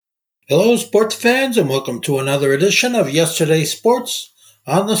Hello, sports fans, and welcome to another edition of Yesterday's Sports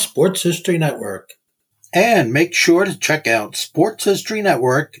on the Sports History Network. And make sure to check out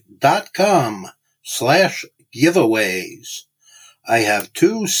sportshistorynetwork.com/giveaways. I have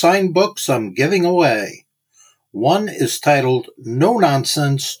two signed books I'm giving away. One is titled No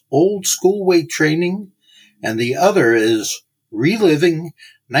Nonsense Old School Weight Training, and the other is Reliving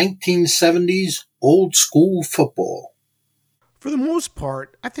 1970s Old School Football. For the most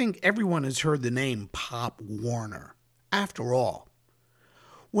part, I think everyone has heard the name Pop Warner. After all,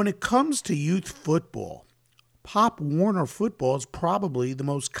 when it comes to youth football, Pop Warner football is probably the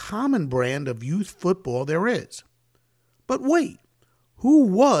most common brand of youth football there is. But wait, who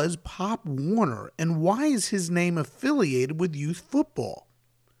was Pop Warner and why is his name affiliated with youth football?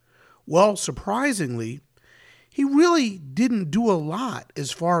 Well, surprisingly, he really didn't do a lot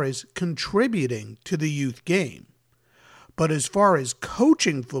as far as contributing to the youth game. But as far as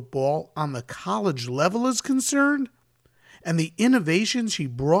coaching football on the college level is concerned, and the innovations he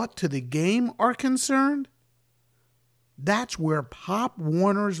brought to the game are concerned, that's where Pop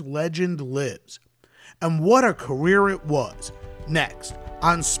Warner's legend lives. And what a career it was. Next,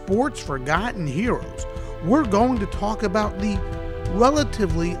 on Sports Forgotten Heroes, we're going to talk about the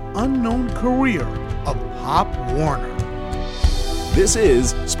relatively unknown career of Pop Warner. This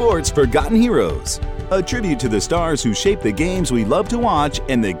is Sports Forgotten Heroes, a tribute to the stars who shaped the games we love to watch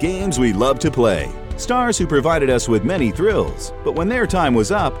and the games we love to play. Stars who provided us with many thrills, but when their time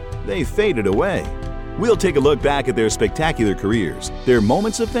was up, they faded away. We'll take a look back at their spectacular careers, their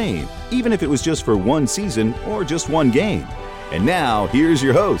moments of fame, even if it was just for one season or just one game. And now, here's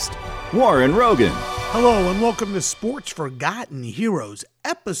your host, Warren Rogan. Hello and welcome to Sports Forgotten Heroes,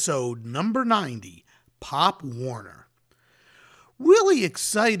 episode number 90, Pop Warner. Really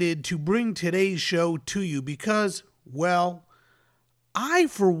excited to bring today's show to you because, well, I,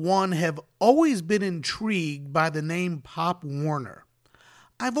 for one, have always been intrigued by the name Pop Warner.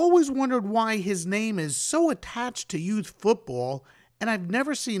 I've always wondered why his name is so attached to youth football, and I've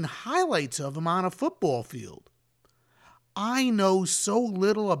never seen highlights of him on a football field. I know so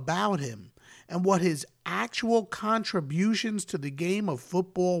little about him and what his actual contributions to the game of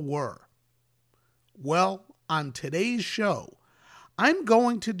football were. Well, on today's show, I'm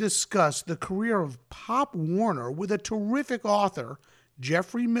going to discuss the career of Pop Warner with a terrific author,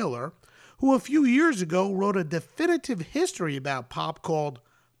 Jeffrey Miller, who a few years ago wrote a definitive history about Pop called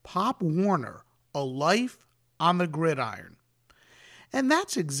Pop Warner, A Life on the Gridiron. And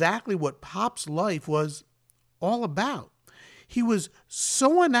that's exactly what Pop's life was all about. He was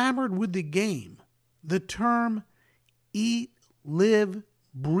so enamored with the game, the term eat, live,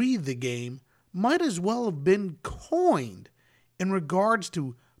 breathe the game might as well have been coined in regards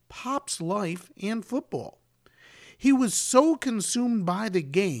to Pop's life and football. He was so consumed by the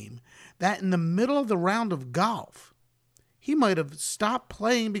game that in the middle of the round of golf, he might have stopped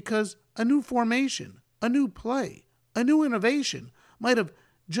playing because a new formation, a new play, a new innovation might have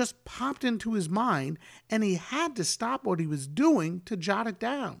just popped into his mind and he had to stop what he was doing to jot it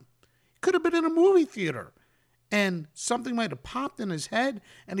down. Could have been in a movie theater and something might have popped in his head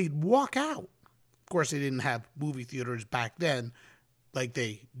and he'd walk out. Of course, they didn't have movie theaters back then like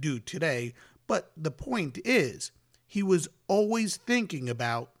they do today, but the point is, he was always thinking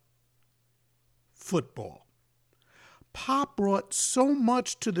about football. Pop brought so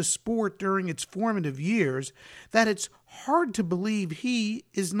much to the sport during its formative years that it's hard to believe he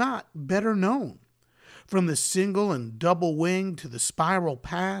is not better known. From the single and double wing to the spiral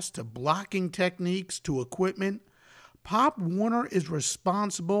pass to blocking techniques to equipment, Pop Warner is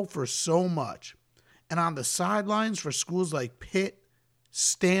responsible for so much. And on the sidelines for schools like Pitt,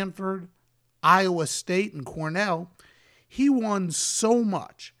 Stanford, Iowa State, and Cornell, he won so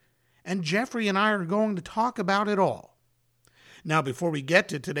much. And Jeffrey and I are going to talk about it all. Now, before we get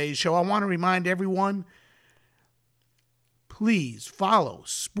to today's show, I want to remind everyone, please follow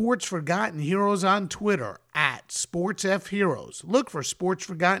Sports Forgotten Heroes on Twitter at SportsFHeroes. Look for Sports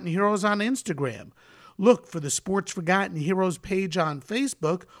Forgotten Heroes on Instagram. Look for the Sports Forgotten Heroes page on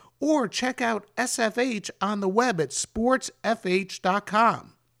Facebook, or check out SFH on the web at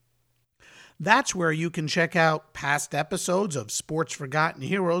sportsfh.com. That's where you can check out past episodes of Sports Forgotten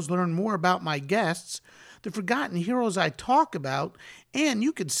Heroes, learn more about my guests, the forgotten heroes I talk about, and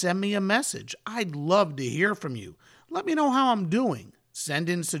you can send me a message. I'd love to hear from you. Let me know how I'm doing. Send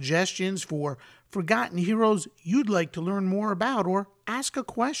in suggestions for forgotten heroes you'd like to learn more about or ask a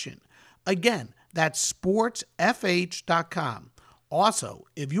question. Again, that's sportsfh.com. Also,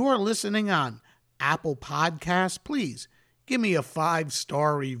 if you are listening on Apple Podcasts, please give me a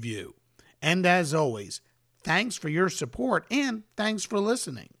 5-star review. And as always, thanks for your support and thanks for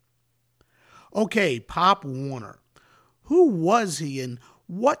listening. Okay, Pop Warner. Who was he and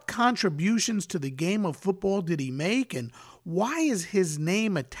what contributions to the game of football did he make, and why is his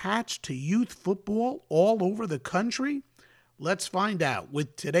name attached to youth football all over the country? Let's find out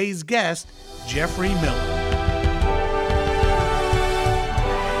with today's guest, Jeffrey Miller.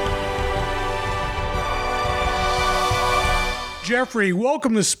 Jeffrey,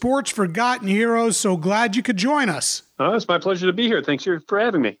 welcome to Sports Forgotten Heroes. So glad you could join us. Oh, it's my pleasure to be here. Thanks for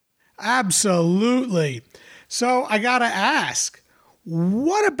having me. Absolutely. So I got to ask,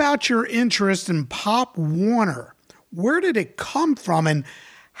 what about your interest in Pop Warner? Where did it come from, and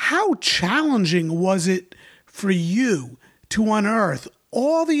how challenging was it for you to unearth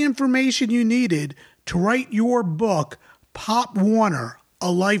all the information you needed to write your book, Pop Warner, A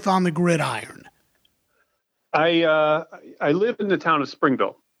Life on the Gridiron? I live in the town of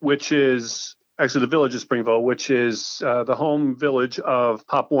Springville, which is actually the village of Springville, which is the home village of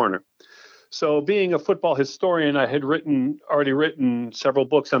Pop Warner. So being a football historian, I had already written several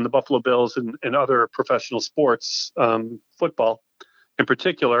books on the Buffalo Bills and other professional sports, football in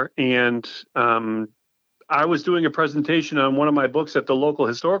particular. And I was doing a presentation on one of my books at the local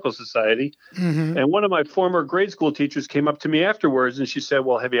historical society. Mm-hmm. And one of my former grade school teachers came up to me afterwards and she said,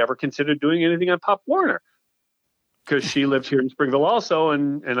 well, have you ever considered doing anything on Pop Warner? Because she lived here in Springville also.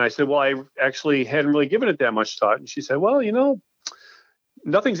 And I said, well, I actually hadn't really given it that much thought. And she said, well,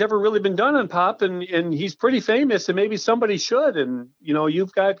 nothing's ever really been done on Pop, and he's pretty famous, and maybe somebody should. And,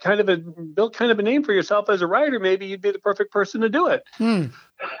 you've got built kind of a name for yourself as a writer. Maybe you'd be the perfect person to do it.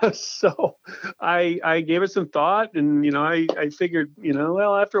 So I gave it some thought, and, I figured,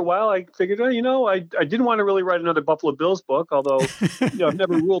 well, after a while, I figured, I didn't want to really write another Buffalo Bills book, although, I've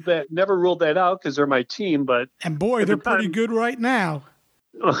never ruled that out because they're my team. And boy, they're pretty good right now.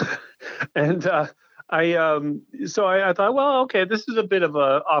 And, So I thought, well, okay, this is a bit of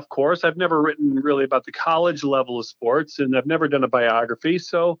a off course. I've never written really about the college level of sports, and I've never done a biography.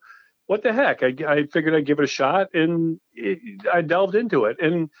 So what the heck? I figured I'd give it a shot, and I delved into it.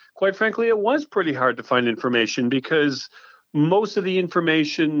 And quite frankly, it was pretty hard to find information because most of the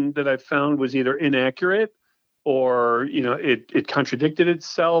information that I found was either inaccurate or, it contradicted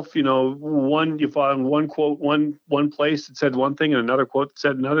itself. You found one quote, one place that said one thing and another quote that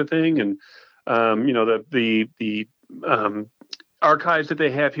said another thing. And the archives that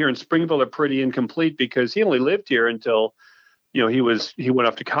they have here in Springville are pretty incomplete because he only lived here until, he went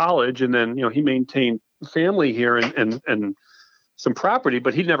off to college, and then, he maintained family here and some property,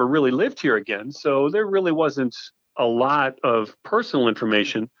 but he never really lived here again. So there really wasn't a lot of personal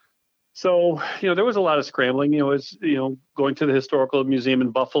information. So, there was a lot of scrambling, going to the historical museum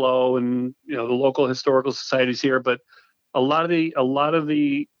in Buffalo and, the local historical societies here. But a lot of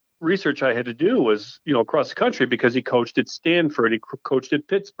the research I had to do was, across the country because he coached at Stanford, he coached at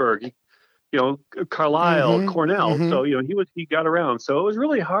Pittsburgh, Carlisle, mm-hmm. Cornell. Mm-hmm. So, he got around. So it was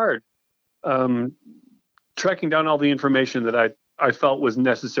really hard tracking down all the information that I felt was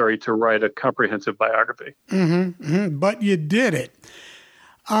necessary to write a comprehensive biography. Mm-hmm. Mm-hmm. But you did it.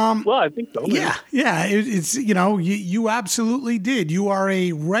 Well, I think so. Yeah. It's, you absolutely did. You are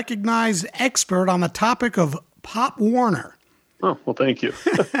a recognized expert on the topic of Pop Warner. Oh, well, thank you.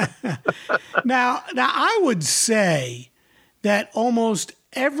 Now, I would say that almost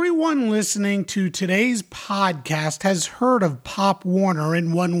everyone listening to today's podcast has heard of Pop Warner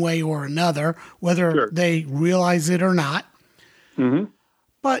in one way or another, whether they realize it or not. Mm-hmm.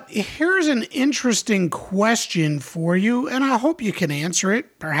 But here's an interesting question for you, and I hope you can answer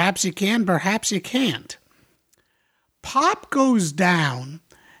it. Perhaps you can, perhaps you can't. Pop goes down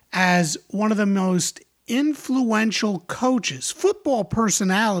as one of the most influential coaches, football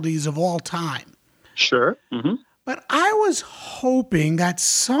personalities of all time. Sure. Mm-hmm. But I was hoping that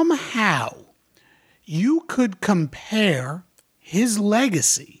somehow you could compare his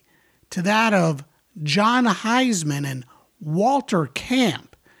legacy to that of John Heisman and Walter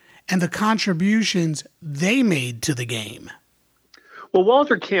Camp and the contributions they made to the game. Well,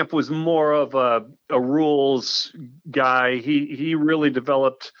 Walter Camp was more of a rules guy. He really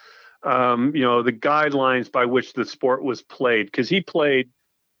developed the guidelines by which the sport was played, because he played,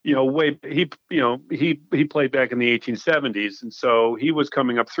 he played back in the 1870s, and so he was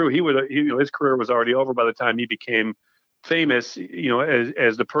coming up through. His career was already over by the time he became famous,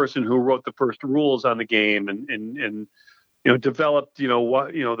 as the person who wrote the first rules on the game and developed,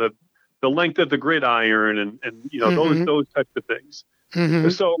 the length of the gridiron and mm-hmm. those types of things. Mm-hmm.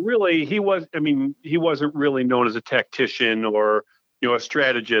 So really, he wasn't really known as a tactician or a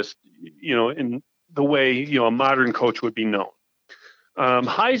strategist, in the way, a modern coach would be known.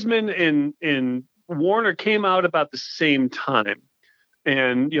 Heisman and Warner came out about the same time.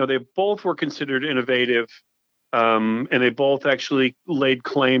 And, they both were considered innovative, and they both actually laid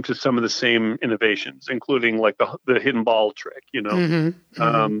claim to some of the same innovations, including like the hidden ball trick,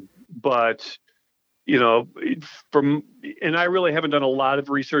 but, and I really haven't done a lot of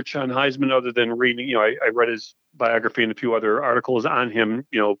research on Heisman other than reading, I read his biography and a few other articles on him,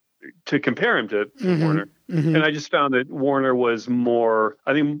 to compare him to Warner. And I just found that Warner was the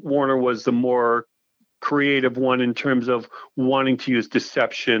more creative one in terms of wanting to use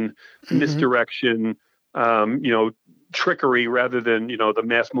deception, misdirection, trickery rather than, the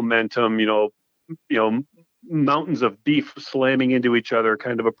mass momentum, mountains of beef slamming into each other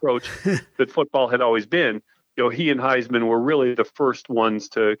kind of approach that football had always been. He and Heisman were really the first ones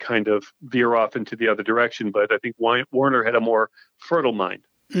to kind of veer off into the other direction. But I think Warner had a more fertile mind.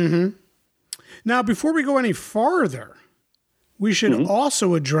 Mm-hmm. Now, before we go any farther, we should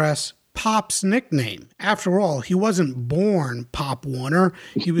also address Pop's nickname. After all, he wasn't born Pop Warner.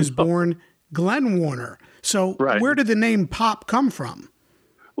 He was born Glenn Warner. So where did the name Pop come from?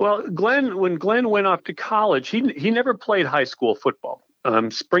 Well, when Glenn went off to college, he never played high school football.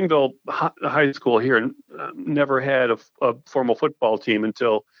 Springville High School here never had a formal football team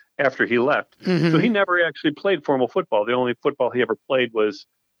until after he left. So he never actually played formal football. The only football he ever played was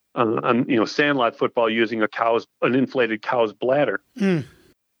sandlot football using an inflated cow's bladder.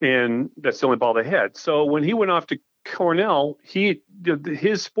 And that's the only ball they had. So when he went off to Cornell,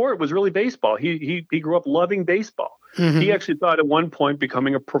 his sport was really baseball. He grew up loving baseball. He actually thought at one point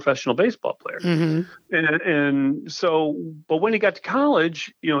becoming a professional baseball player. And so, but when he got to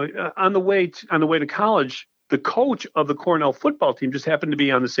college, on the way to college, the coach of the Cornell football team just happened to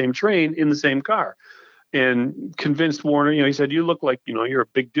be on the same train in the same car, and convinced Warner. He said, "You look like you're a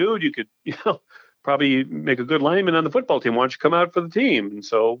big dude. You could probably make a good lineman on the football team. Why don't you come out for the team?" And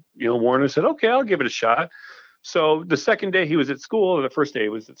so Warner said, "Okay, I'll give it a shot." So the second day he was at school, or the first day he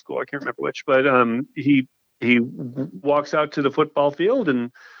was at school, I can't remember which, but he walks out to the football field,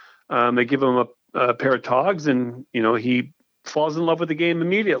 and they give him a pair of togs, and he falls in love with the game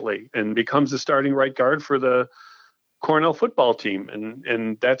immediately and becomes the starting right guard for the Cornell football team,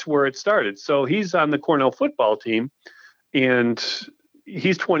 and that's where it started. So he's on the Cornell football team, and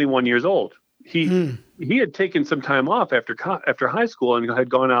he's 21 years old. He had taken some time off after high school and had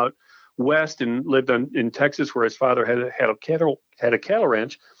gone out west and lived in Texas, where his father had a cattle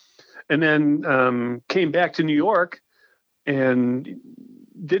ranch, and then came back to New York and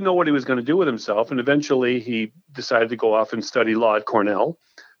didn't know what he was going to do with himself. And eventually he decided to go off and study law at Cornell,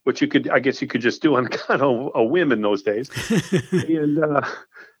 which I guess you could just do on kind of a whim in those days. And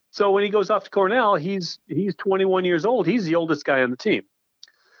so when he goes off to Cornell, he's 21 years old. He's the oldest guy on the team.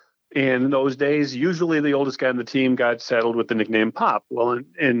 And in those days, usually the oldest guy on the team got saddled with the nickname Pop. Well,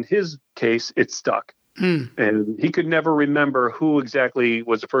 in his case, it stuck. And he could never remember who exactly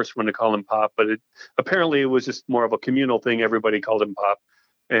was the first one to call him Pop, but apparently it was just more of a communal thing. Everybody called him Pop,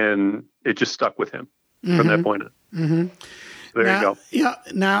 and it just stuck with him from that point on. So there you go. Yeah.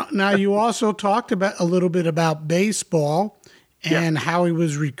 Now you also talked about a little bit about baseball and how he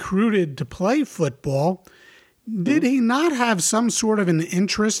was recruited to play football. Did he not have some sort of an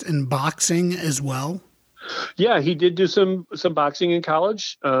interest in boxing as well? Yeah, he did do some boxing in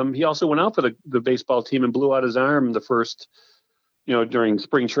college. He also went out for the baseball team and blew out his arm the first, during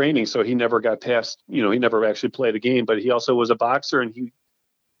spring training. So he never got past, he never actually played a game. But he also was a boxer, and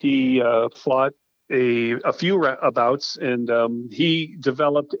he fought a few bouts, and he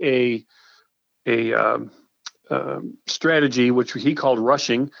developed a strategy which he called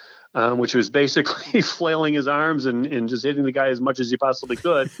rushing. Which was basically flailing his arms and just hitting the guy as much as he possibly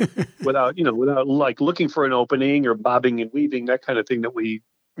could without like looking for an opening or bobbing and weaving, that kind of thing that we,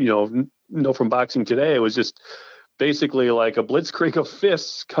 know from boxing today. It was just basically like a blitzkrieg of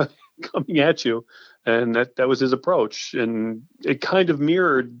fists coming at you. And that was his approach. And it kind of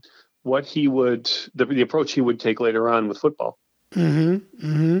mirrored what the approach he would take later on with football. Tell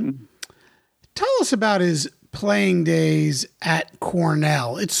us about his playing days at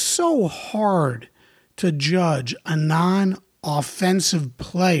Cornell. It's so hard to judge a non-offensive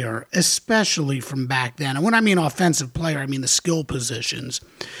player, especially from back then. And when I mean offensive player, I mean the skill positions.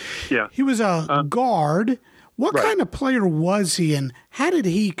 Yeah. He was a guard. What kind of player was he, and how did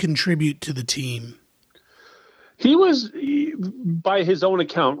he contribute to the team? He was, by his own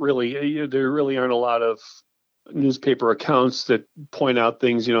account, really, there really aren't a lot of newspaper accounts that point out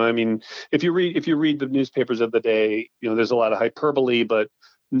things. If you read the newspapers of the day, there's a lot of hyperbole, but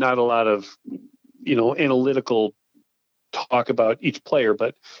not a lot of analytical talk about each player.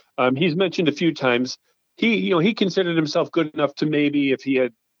 But he's mentioned a few times he considered himself good enough to maybe, if he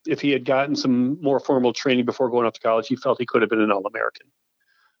had if he had gotten some more formal training before going off to college, he felt he could have been an All-American.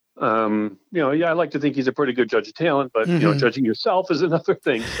 I like to think he's a pretty good judge of talent, but judging yourself is another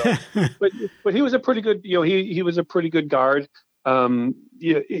thing. So, but he was a pretty good, he was a pretty good guard. The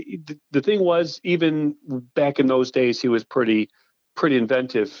thing was, even back in those days, he was pretty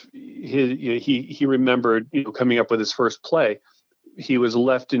inventive. He remembered, coming up with his first play. He was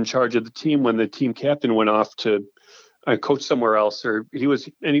left in charge of the team when the team captain went off to coach somewhere else, or he was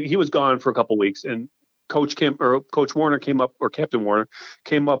gone for a couple of weeks, and Captain Warner came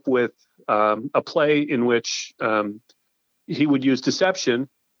up with a play in which he would use deception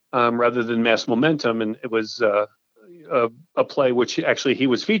rather than mass momentum, and it was a play which actually he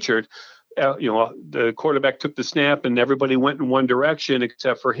was featured. The quarterback took the snap, and everybody went in one direction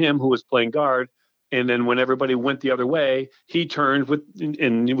except for him, who was playing guard. And then when everybody went the other way, he turned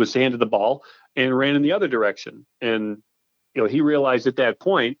and he was handed the ball and ran in the other direction. And he realized at that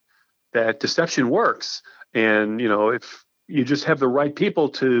point that deception works. And if you just have the right people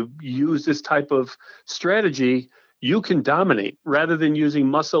to use this type of strategy, you can dominate rather than using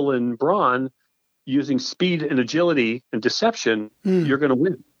muscle and brawn. Using speed and agility and deception, you're going to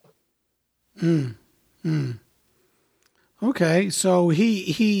win. Okay, so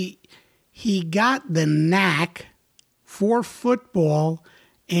he got the knack for football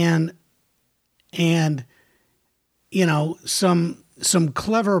and some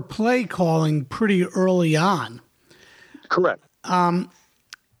clever play calling pretty early on. Correct. Now,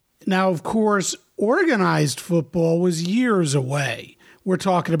 of course, organized football was years away. We're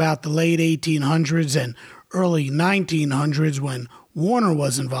talking about the late 1800s and early 1900s when Warner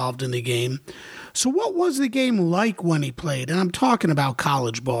was involved in the game. So what was the game like when he played? And I'm talking about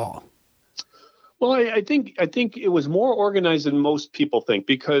college ball. Well, I think it was more organized than most people think,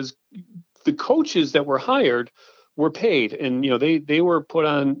 because the coaches that were hired were paid, and they were put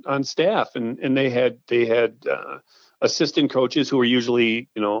on staff, and they had assistant coaches who were usually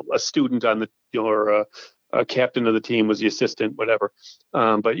a student on the or a captain of the team was the assistant, whatever.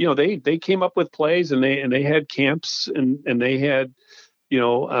 But they came up with plays, and they had camps, and they had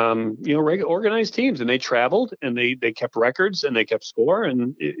organized teams, and they traveled, and they kept records, and they kept score,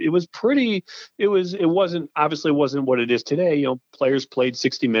 and it wasn't what it is today. Players played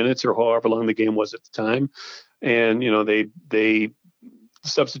 60 minutes or however long the game was at the time, and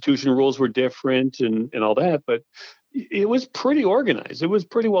substitution rules were different and all that, but it was pretty organized. It was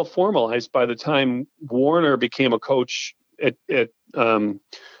pretty well formalized by the time Warner became a coach at the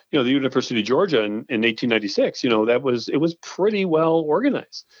University of Georgia in 1896. It was pretty well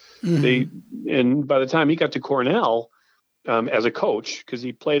organized. And by the time he got to Cornell as a coach, because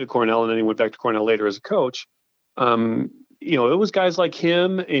he played at Cornell and then he went back to Cornell later as a coach, it was guys like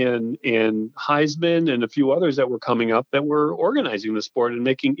him and Heisman and a few others that were coming up that were organizing the sport and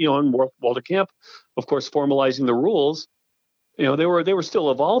making, and Walter Camp, of course, formalizing the rules. They were still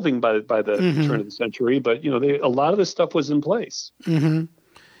evolving by the turn of the century, but a lot of this stuff was in place. Mm-hmm.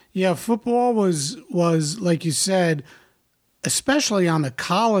 Yeah, football was like you said, especially on the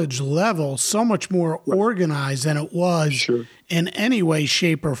college level, so much more organized than it was in any way,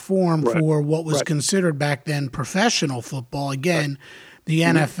 shape, or form for what was considered back then professional football. Again, the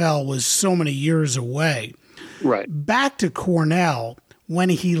NFL was so many years away. Right. Back to Cornell, when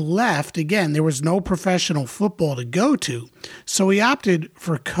he left, again, there was no professional football to go to, so he opted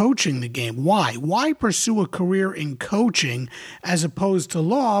for coaching the game. Why? Why pursue a career in coaching as opposed to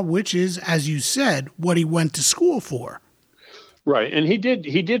law, which is, as you said, what he went to school for? Right, and he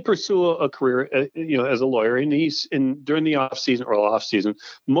did pursue a career, as a lawyer, and during the off season,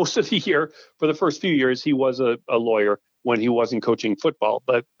 most of the year, for the first few years, he was a lawyer when he wasn't coaching football.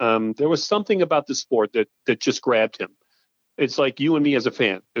 But there was something about the sport that just grabbed him. It's like you and me as a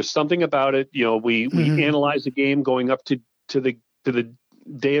fan. There's something about it. We analyze the game going up to the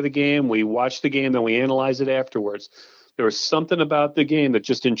day of the game. We watch the game, then we analyze it afterwards. There was something about the game that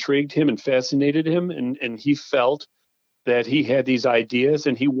just intrigued him and fascinated him, and he felt that he had these ideas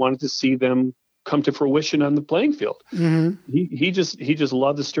and he wanted to see them come to fruition on the playing field. Mm-hmm. He just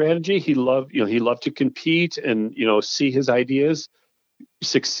loved the strategy. He loved to compete and, see his ideas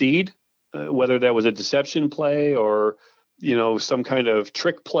succeed, whether that was a deception play or, some kind of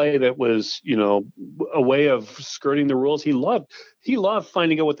trick play that was, a way of skirting the rules. He loved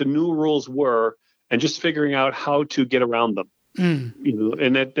finding out what the new rules were and just figuring out how to get around them.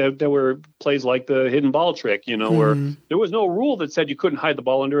 And that there were plays like the hidden ball trick, where there was no rule that said you couldn't hide the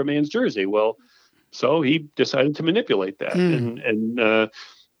ball under a man's jersey. Well, so he decided to manipulate that, and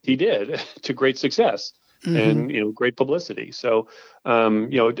he did to great success. and, great publicity. So,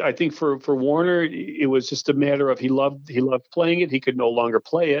 I think for Warner, it was just a matter of he loved playing it. He could no longer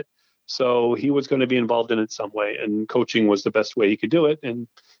play it. So he was going to be involved in it some way, and coaching was the best way he could do it. And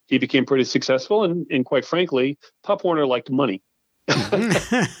he became pretty successful. And quite frankly, Pop Warner liked money.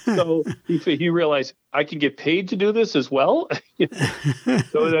 So he realized I could get paid to do this as well.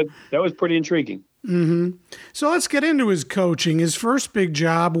 So that was pretty intriguing. Mm-hmm. So let's get into his coaching. His first big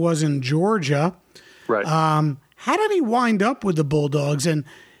job was in Georgia. Right. How did he wind up with the Bulldogs? And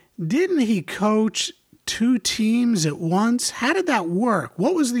didn't he coach 2 teams at once? How did that work?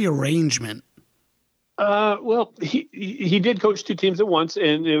 What was the arrangement? Well, he did coach 2 teams at once,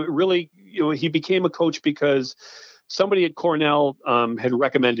 and it really, he became a coach because somebody at Cornell had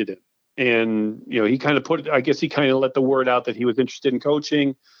recommended him. And, he kind of let the word out that he was interested in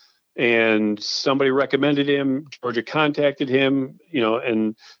coaching, and somebody recommended him. Georgia contacted him,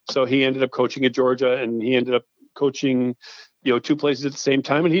 and so he ended up coaching at Georgia, and he ended up coaching, 2 places at the same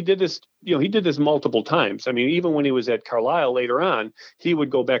time. And he did this multiple times. I mean, even when he was at Carlisle later on, he would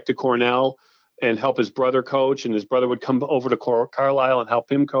go back to Cornell and help his brother coach, and his brother would come over to Carlisle and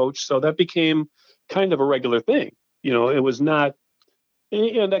help him coach. So that became kind of a regular thing. It was not,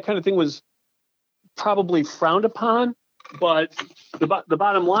 that kind of thing was probably frowned upon, but the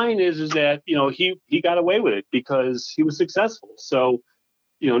bottom line is that, he got away with it because he was successful. So,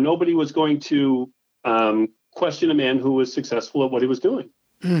 nobody was going to question a man who was successful at what he was doing.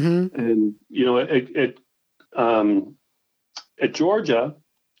 Mm-hmm. And, at Georgia,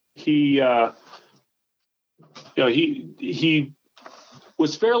 he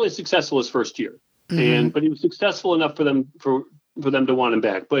was fairly successful his first year. Mm-hmm. But he was successful enough for them to want him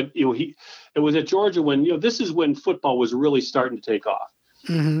back. But it was at Georgia when this is when football was really starting to take off,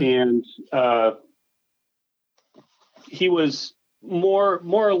 and he was more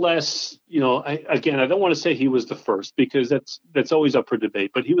or less. I don't want to say he was the first, because that's always up for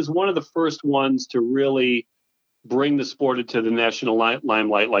debate. But he was one of the first ones to really bring the sport into the national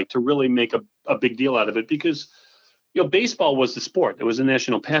limelight, like to really make a big deal out of it, because. Baseball was the sport. It was a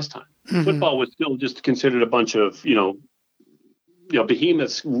national pastime. Mm-hmm. Football was still just considered a bunch of, behemoths,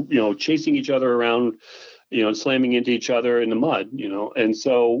 chasing each other around, slamming into each other in the mud, And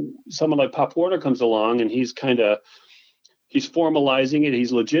so someone like Pop Warner comes along, and he's formalizing it.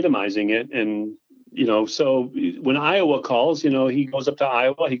 He's legitimizing it. And, so when Iowa calls, he goes up to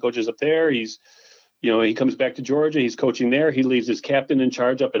Iowa, he coaches up there. He's, he comes back to Georgia, he's coaching there. He leaves his captain in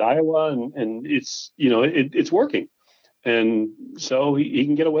charge up at Iowa, and it's, it's working. And so he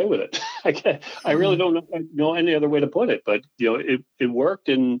can get away with it. I really don't know any other way to put it, but it worked,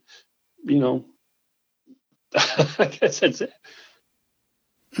 and I guess that's it.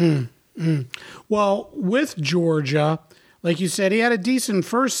 Mm-hmm. Well, with Georgia, like you said, he had a decent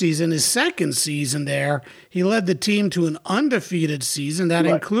first season. His second season there, he led the team to an undefeated season that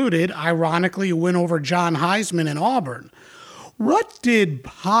included, ironically, a win over John Heisman in Auburn. What did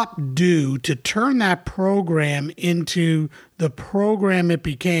Pop do to turn that program into the program it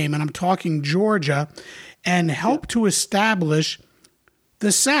became, and I'm talking Georgia, and help to establish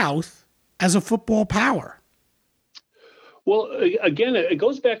the South as a football power? Well, again, it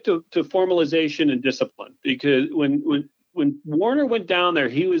goes back to formalization and discipline, because when Warner went down there,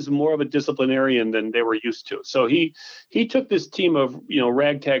 he was more of a disciplinarian than they were used to. So he took this team of,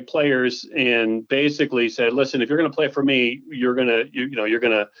 ragtag players and basically said, listen, if you're going to play for me, you're going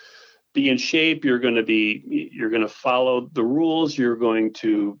to be in shape. You're going to follow the rules. You're going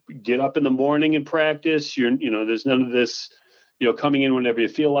to get up in the morning and practice. There's none of this, coming in whenever you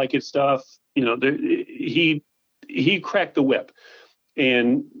feel like it stuff. He cracked the whip.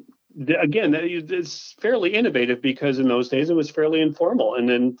 And again, it's fairly innovative, because in those days it was fairly informal. And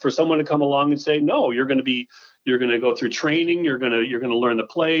then for someone to come along and say, no, you're going to go through training. You're going to learn the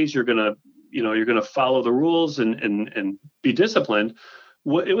plays. You're going to follow the rules and be disciplined.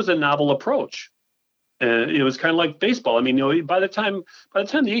 It was a novel approach. And it was kind of like baseball. I mean, by the time the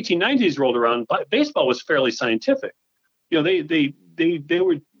 1890s rolled around, baseball was fairly scientific. They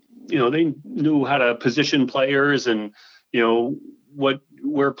were, they knew how to position players, and, what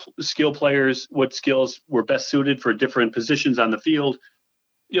skills were best suited for different positions on the field.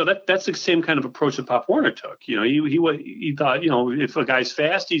 That's the same kind of approach that Pop Warner took. He thought, if a guy's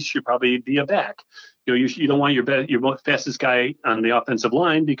fast, he should probably be a back. You don't want your fastest guy on the offensive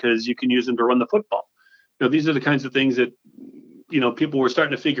line, because you can use him to run the football. These are the kinds of things that, people were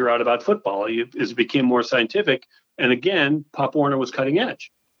starting to figure out about football as it became more scientific. And again, Pop Warner was cutting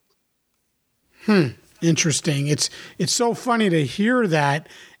edge. Interesting. It's so funny to hear that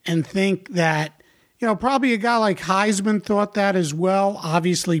and think that, probably a guy like Heisman thought that as well.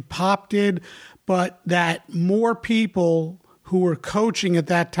 Obviously Pop did, but that more people who were coaching at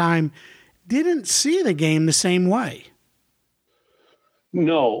that time didn't see the game the same way.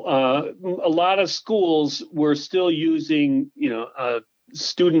 No, a lot of schools were still using,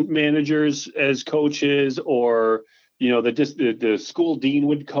 student managers as coaches, or the school dean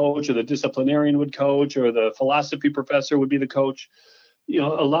would coach, or the disciplinarian would coach, or the philosophy professor would be the coach. A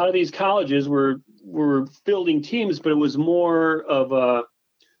lot of these colleges were building teams, but it was more of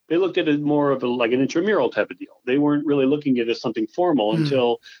they looked at it more of like an intramural type of deal. They weren't really looking at it as something formal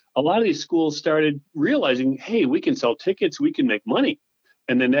until a lot of these schools started realizing, hey, we can sell tickets, we can make money.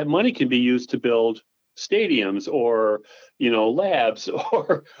 And then that money can be used to build stadiums or, labs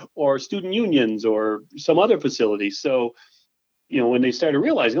or student unions or some other facilities. So, when they started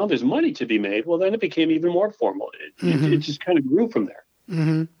realizing, oh, there's money to be made, well, then it became even more formal. It just kind of grew from there.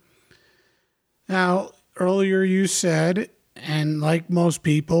 Mm-hmm. Now, earlier you said, and like most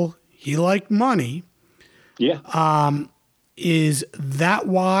people, he liked money. Yeah. Is that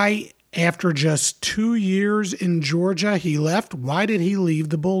why after just 2 years in Georgia, he left? Why did he leave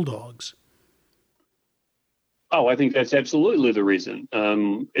the Bulldogs? Oh, I think that's absolutely the reason.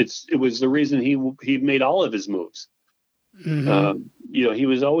 It was the reason he made all of his moves. Mm-hmm. He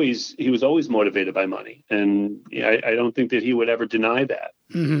was always motivated by money, and I don't think that he would ever deny that.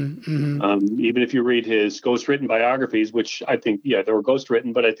 Mm-hmm. Mm-hmm. Even if you read his ghostwritten biographies, which I think, they were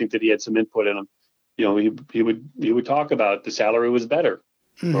ghostwritten, but I think that he had some input in them. He would talk about the salary was better.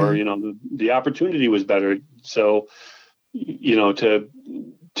 Mm-hmm. Or, the opportunity was better. So, to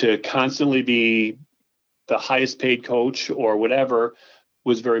constantly be the highest paid coach or whatever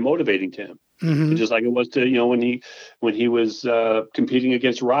was very motivating to him. Mm-hmm. Just like it was to, when he was competing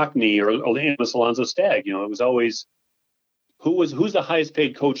against Rockne or Alonzo Stagg, it was always who's the highest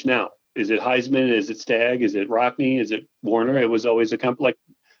paid coach now? Is it Heisman? Is it Stagg? Is it Rockne? Is it Warner? It was always like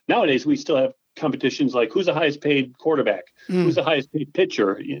nowadays we still have competitions like who's the highest paid quarterback, who's the highest paid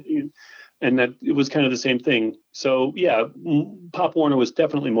pitcher, and that it was kind of the same thing. So yeah, Pop Warner was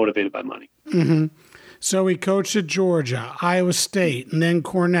definitely motivated by money. Mm-hmm. So he coached at Georgia, Iowa State, and then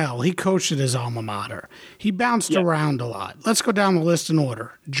Cornell. He coached at his alma mater. He bounced around a lot. Let's go down the list in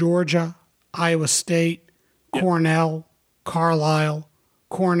order: Georgia, Iowa State, Cornell, Carlisle,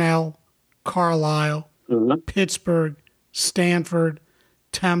 Cornell, Carlisle, Pittsburgh, Stanford,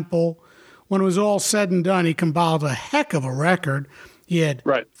 Temple. When it was all said and done, he compiled a heck of a record. He had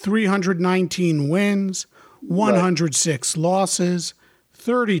 319 wins, 106 losses,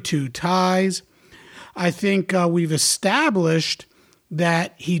 32 ties. I think we've established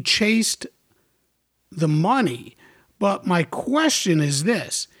that he chased the money. But my question is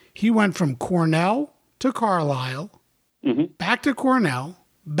this. He went from Cornell to Carlisle, back to Cornell,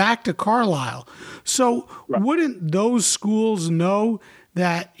 back to Carlisle. So wouldn't those schools know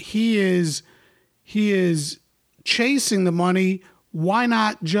that he is chasing the money? Why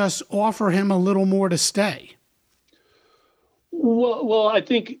not just offer him a little more to stay? Well, I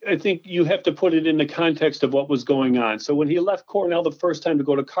think you have to put it in the context of what was going on. So when he left Cornell the first time to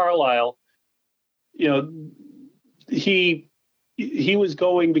go to Carlisle, he was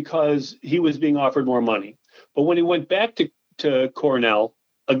going because he was being offered more money. But when he went back to Cornell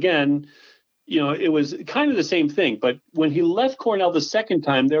again, it was kind of the same thing. But when he left Cornell the second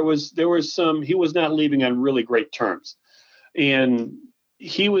time, there was some, he was not leaving on really great terms. And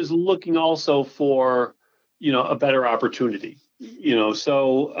he was looking also for, a better opportunity,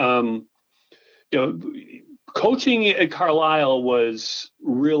 so, coaching at Carlisle was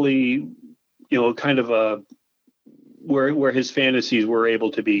really, kind of where his fantasies were able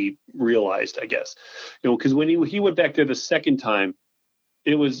to be realized, I guess, because when he went back there the second time,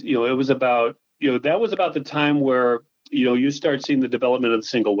 it was about, that was about the time where, you start seeing the development of the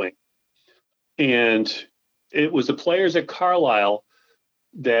single wing. And it was the players at Carlisle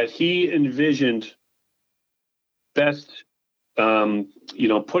that he envisioned best,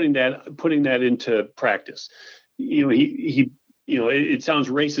 putting that into practice. It sounds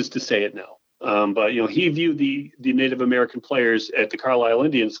racist to say it now, but he viewed the Native American players at the Carlisle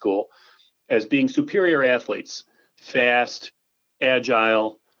Indian School as being superior athletes, fast,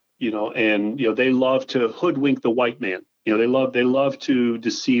 agile, and they love to hoodwink the white man. They love to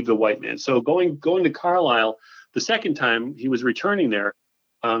deceive the white man. So going to Carlisle the second time he was returning there,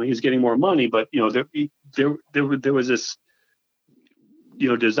 he was getting more money, but there was this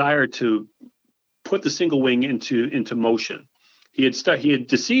desire to put the single wing into motion. He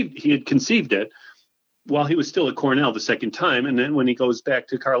had conceived it while he was still at Cornell the second time, and then when he goes back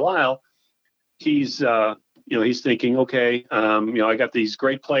to Carlisle, he's thinking, okay, I got these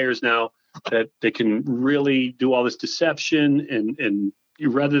great players now that they can really do all this deception and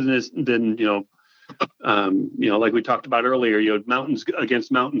rather than like we talked about earlier, mountains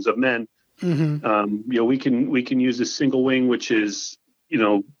against mountains of men. Mm-hmm. We can use a single wing, which is,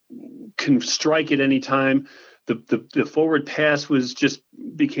 can strike at any time. The forward pass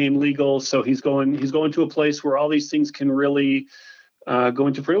became legal. So he's going to a place where all these things can really go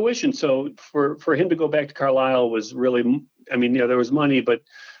into fruition. So for him to go back to Carlisle was really, there was money, but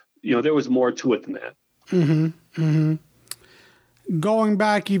there was more to it than that. Mm-hmm. Mm-hmm. Going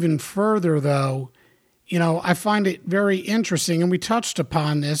back even further though, I find it very interesting, and we touched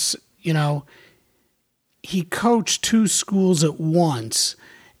upon this, he coached 2 schools at once,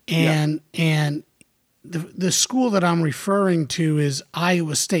 and the school that I'm referring to is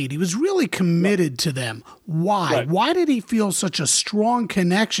Iowa State. He was really committed to them. Why? Right. Why did he feel such a strong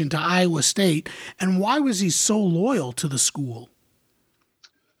connection to Iowa State, and why was he so loyal to the school?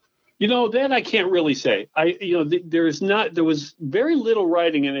 That I can't really say. There was very little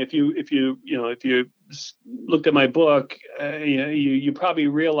writing, and if you looked at my book, you probably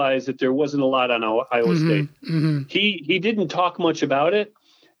realize that there wasn't a lot on Iowa State. Mm-hmm. He didn't talk much about it,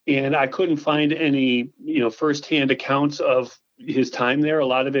 and I couldn't find any firsthand accounts of his time there. A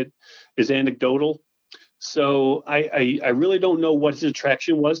lot of it is anecdotal, so I really don't know what his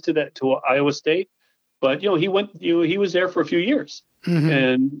attraction was to Iowa State. But he went. He was there for a few years.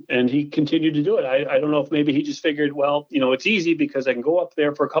 Mm-hmm. And he continued to do it. I don't know if maybe he just figured, well, it's easy because I can go up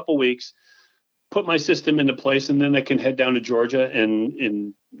there for a couple weeks, put my system into place, and then I can head down to Georgia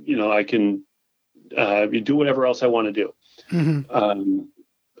and I can do whatever else I want to do. Mm-hmm.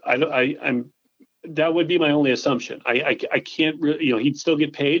 I'm that would be my only assumption. I can't really, he'd still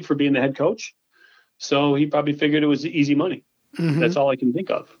get paid for being the head coach, so he probably figured it was easy money. Mm-hmm. That's all I can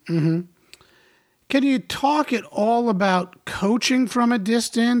think of. Mm-hmm. Can you talk at all about coaching from a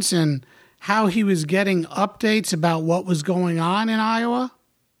distance and how he was getting updates about what was going on in Iowa?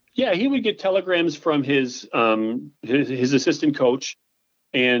 Yeah, he would get telegrams from his assistant coach,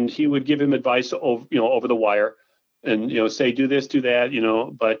 and he would give him advice over the wire, and say do this, do that,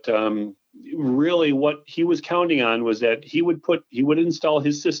 But really, what he was counting on was that he would install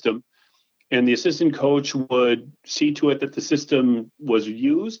his system, and the assistant coach would see to it that the system was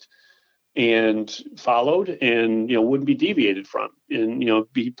used and followed and wouldn't be deviated from, and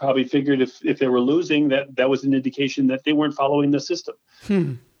he probably figured if they were losing, that was an indication that they weren't following the system.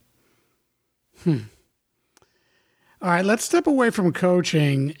 All right, let's step away from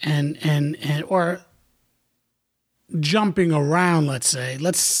coaching and or jumping around.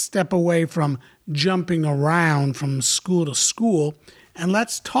 Let's step away from jumping around from school to school, and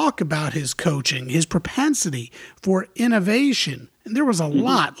let's talk about his coaching, his propensity for innovation. And there was a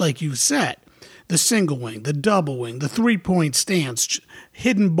lot, like you said, the single wing, the double wing, the 3-point stance,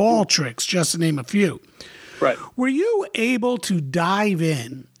 hidden ball tricks, just to name a few. Right. Were you able to dive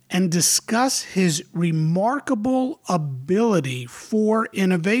in and discuss his remarkable ability for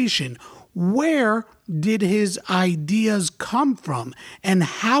innovation? Where did his ideas come from, and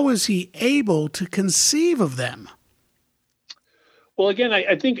how is he able to conceive of them? Well, again,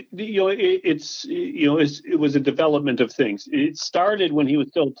 I think it was a development of things. It started when he was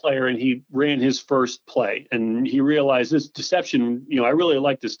still a player and he ran his first play, and he realized this deception. I really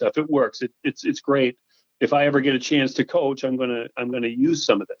like this stuff. It works. It's great. If I ever get a chance to coach, I'm gonna use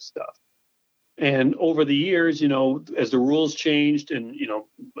some of this stuff. And over the years, as the rules changed, and you got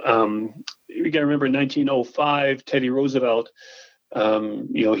to remember in 1905, Teddy Roosevelt,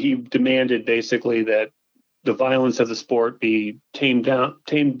 he demanded basically that the violence of the sport be tamed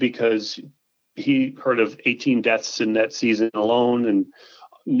because he heard of 18 deaths in that season alone and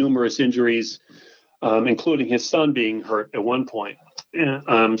numerous injuries, including his son being hurt at one point.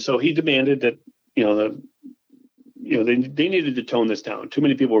 So he demanded that, they needed to tone this down. Too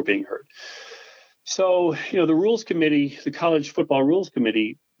many people were being hurt. So, the rules committee, the college football rules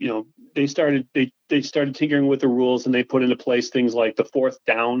committee, they started tinkering with the rules, and they put into place things like the fourth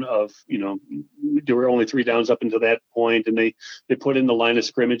down of, there were only 3 downs up until that point, and they put in the line of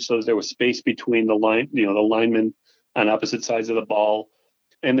scrimmage so there was space between the linemen on opposite sides of the ball,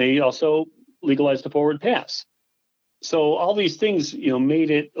 and they also legalized the forward pass. So all these things, made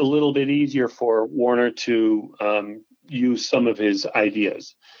it a little bit easier for Warner to use some of his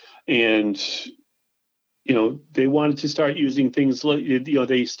ideas, and they wanted to start using things like,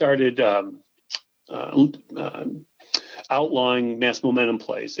 they started outlawing mass momentum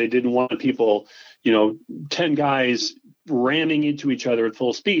plays. They didn't want people, 10 guys ramming into each other at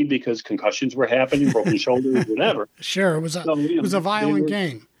full speed because concussions were happening, broken shoulders, whatever. Sure, it was a violent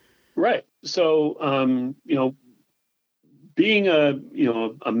game. Right. So, being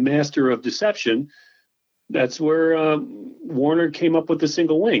a master of deception, that's where Warner came up with the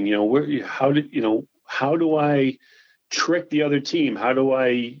single wing. How do I trick the other team? How do I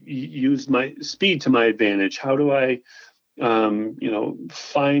use my speed to my advantage? How do I,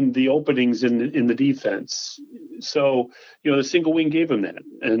 find the openings in the defense? So, the single wing gave him that,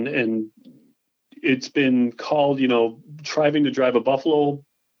 and it's been called, trying to drive a buffalo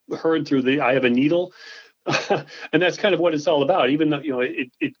herd through the eye of a needle. And that's kind of what it's all about. Even though,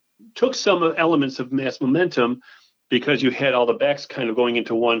 it took some elements of mass momentum because you had all the backs kind of going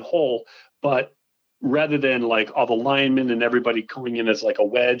into one hole, but rather than like all the linemen and everybody going in as like a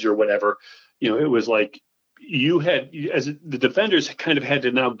wedge or whatever, it was like as the defenders kind of had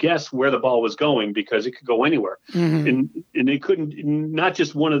to now guess where the ball was going because it could go anywhere. Mm-hmm. And they couldn't, not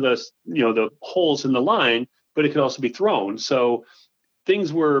just one of the, the holes in the line, but it could also be thrown. So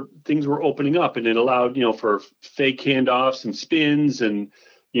things were opening up, and it allowed, for fake handoffs and spins and,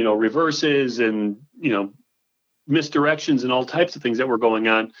 reverses and, misdirections and all types of things that were going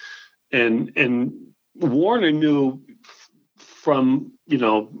on. And Warner knew from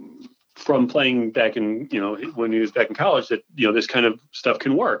playing back in, when he was back in college that, this kind of stuff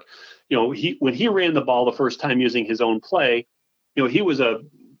can work. When he ran the ball the first time using his own play, he was a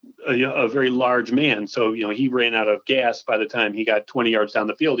very large man. So, he ran out of gas by the time he got 20 yards down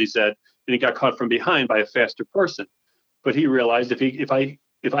the field, he said, and he got caught from behind by a faster person. But he realized if I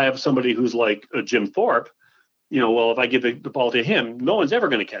have somebody who's like a Jim Thorpe, if I give the ball to him, no one's ever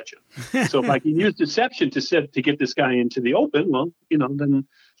going to catch him. So if I can use deception to get this guy into the open, well, then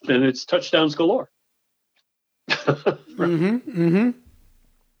it's touchdowns galore.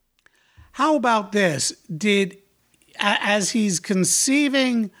 How about this? As he's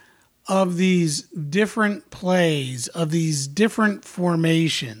conceiving of these different plays, of these different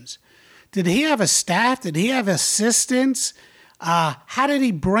formations, did he have a staff? Did he have assistants? How did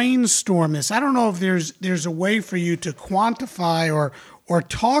he brainstorm this? I don't know if there's a way for you to quantify or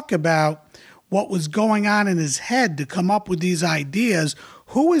talk about what was going on in his head to come up with these ideas.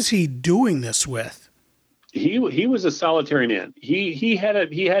 Who is he doing this with? He was a solitary man. He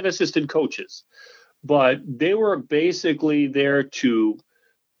had assistant coaches, but they were basically there to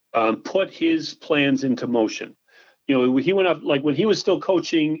put his plans into motion. He went up, like when he was still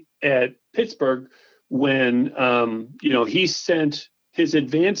coaching at Pittsburgh, when, he sent his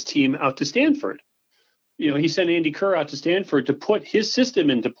advanced team out to Stanford. He sent Andy Kerr out to Stanford to put his system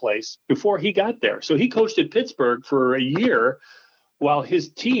into place before he got there. So he coached at Pittsburgh for a year while his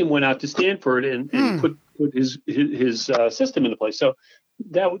team went out to Stanford and put his system into place. So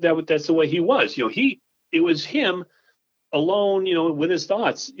that's the way he was. It was him alone, with his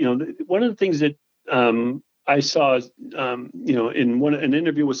thoughts. One of the things that I saw, in an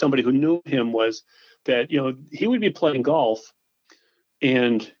interview with somebody who knew him was that, he would be playing golf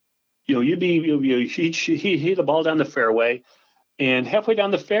and, he'd hit the ball down the fairway, and halfway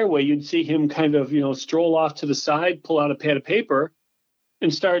down the fairway, you'd see him kind of, stroll off to the side, pull out a pad of paper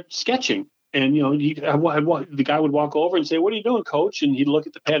and start sketching. And, the guy would walk over and say, "What are you doing, coach?" And he'd look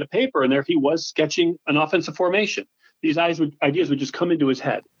at the pad of paper, and there he was sketching an offensive formation. These ideas would just come into his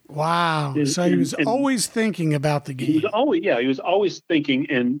head. Wow. So he was always thinking about the game. He was always thinking,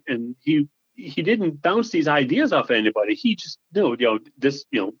 and he didn't bounce these ideas off anybody. He just knew,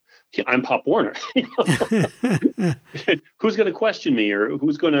 I'm Pop Warner. Who's going to question me, or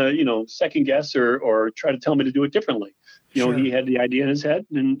who's going to, second guess or try to tell me to do it differently? Sure. He had the idea in his head,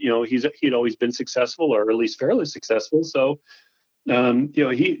 and, he'd always been successful, or at least fairly successful. So,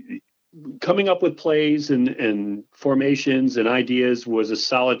 he coming up with plays and formations and ideas was a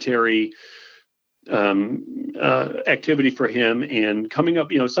solitary activity for him. And coming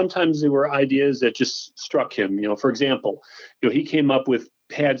up, sometimes there were ideas that just struck him. For example, he came up with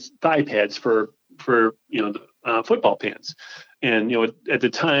thigh pads for the football pants. And, at the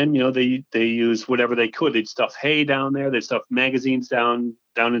time, they used whatever they could. They'd stuff hay down there. They'd stuff magazines down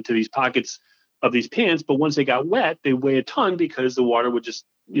into these pockets of these pants. But once they got wet, they weigh a ton because the water would just,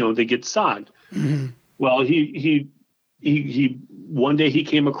 they get sogged. Mm-hmm. Well, he one day he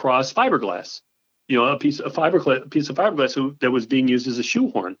came across fiberglass, a piece of fiberglass that was being used as a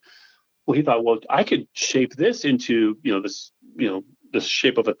shoehorn. Well, he thought, well, I could shape this into, the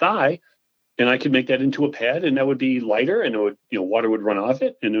shape of a thigh, and I could make that into a pad, and that would be lighter, and it would, water would run off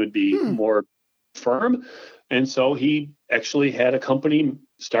it, and it would be more firm. And so he actually had a company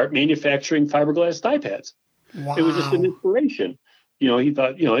start manufacturing fiberglass thigh pads. Wow. It was just an inspiration. He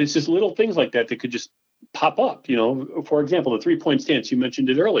thought, it's just little things like that could just pop up. For example, the 3-point stance, you mentioned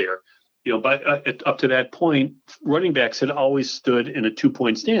it earlier. Up to that point, running backs had always stood in a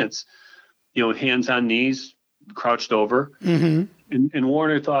 2-point stance, hands on knees, crouched over. Mm-hmm. And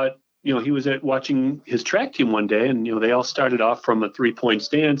Warner thought, he was watching his track team one day, and they all started off from a 3-point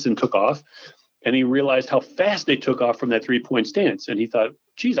stance and took off, and he realized how fast they took off from that 3-point stance, and he thought,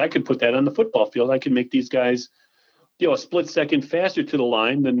 geez, I could put that on the football field. I can make these guys a split second faster to the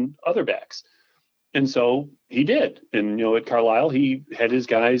line than other backs. And so he did. And at Carlisle, he had his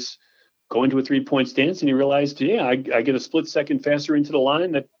guys go into a 3-point stance, and he realized, I get a split second faster into the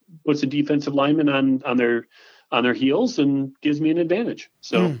line. That puts a defensive lineman on their heels and gives me an advantage.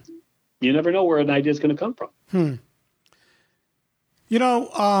 So you never know where an idea is going to come from.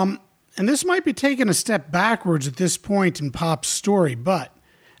 And this might be taking a step backwards at this point in Pop's story, but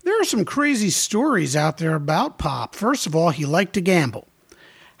there are some crazy stories out there about Pop. First of all, he liked to gamble.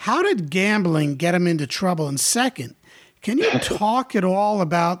 How did gambling get him into trouble? And second, can you talk at all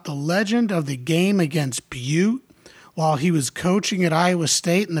about the legend of the game against Butte while he was coaching at Iowa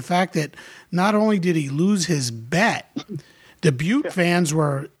State, and the fact that not only did he lose his bet, the Butte fans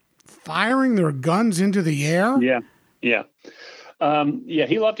were firing their guns into the air? Yeah.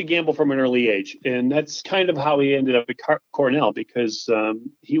 He loved to gamble from an early age, and that's kind of how he ended up at Cornell, because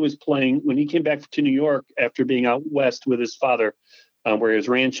he was playing when he came back to New York after being out west with his father, where he was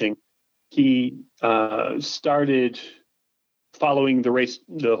ranching. He started following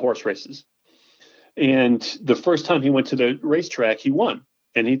the horse races, and the first time he went to the racetrack, he won,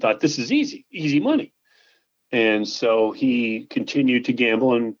 and he thought, this is easy money, and so he continued to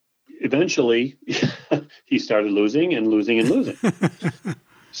gamble, and eventually he started losing.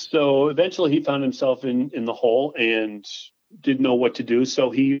 So eventually he found himself in the hole and didn't know what to do. So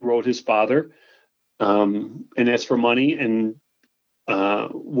he wrote his father and asked for money. And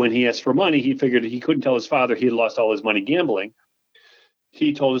when he asked for money, he figured he couldn't tell his father he had lost all his money gambling.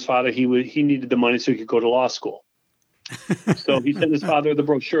 He told his father he needed the money so he could go to law school. So he sent his father the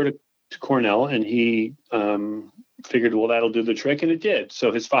brochure to Cornell, and he figured, well, that'll do the trick, and it did.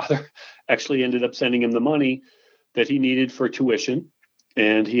 So his father actually ended up sending him the money that he needed for tuition,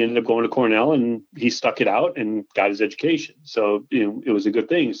 and he ended up going to Cornell, and he stuck it out and got his education. So it was a good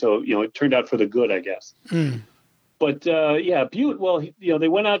thing. So it turned out for the good, I guess. But Butte. Well, they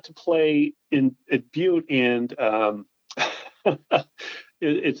went out to play at Butte, and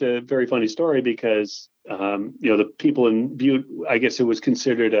it's a very funny story because the people in Butte, I guess it was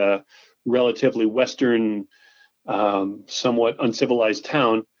considered a relatively Western, somewhat uncivilized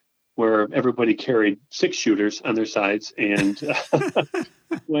town where everybody carried 6-shooters on their sides. And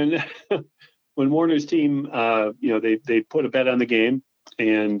when Warner's team, they put a bet on the game,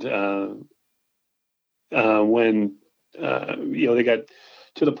 and when they got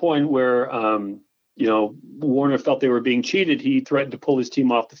to the point where Warner felt they were being cheated, he threatened to pull his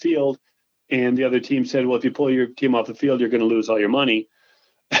team off the field, and the other team said, well, if you pull your team off the field, you're going to lose all your money.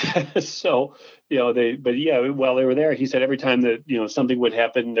 So, while they were there, he said every time that, something would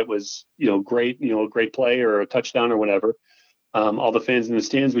happen that was, great, a great play or a touchdown or whatever, all the fans in the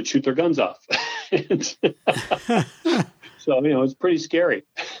stands would shoot their guns off. So, it's pretty scary.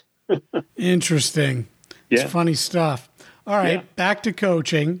 Interesting. It's funny stuff. All right, back to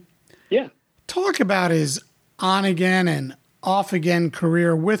coaching. Yeah. Talk about his on-again and off-again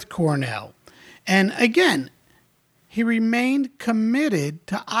career with Cornell. And again, he remained committed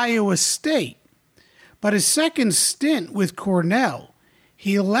to Iowa State. But his second stint with Cornell,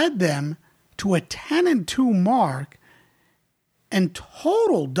 he led them to a 10-2 mark and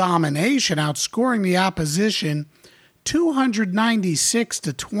total domination, outscoring the opposition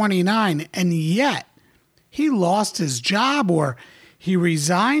 296-29. And yet, he lost his job, or he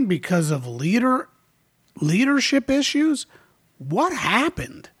resigned because of leadership issues. What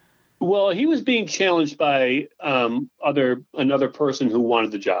happened? Well, he was being challenged by another person who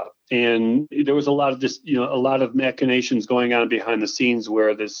wanted the job, and there was a lot of a lot of machinations going on behind the scenes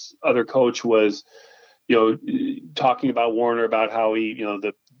where this other coach was, talking about Warner, about how he,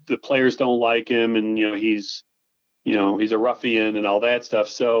 the players don't like him, and he's a ruffian and all that stuff.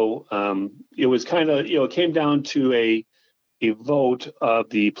 So it was kind of it came down to a vote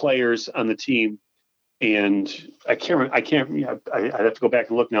of the players on the team. And I'd have to go back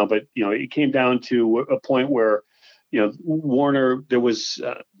and look now, but, it came down to a point where, Warner, there was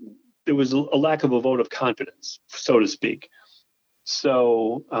a lack of a vote of confidence, so to speak.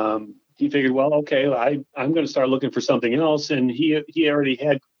 So he figured, well, okay, I'm going to start looking for something else. And he already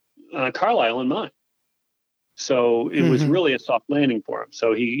had Carlisle in mind. So it was really a soft landing for him.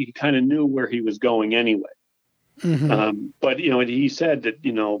 So he kind of knew where he was going anyway. But, he said that,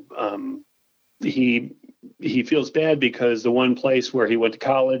 he feels bad because the one place where he went to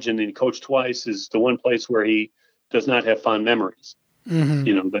college and then coached twice is the one place where he does not have fond memories.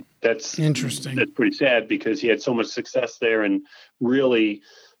 But that's interesting. That's pretty sad because he had so much success there and really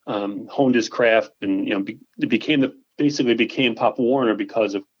honed his craft, and basically became Pop Warner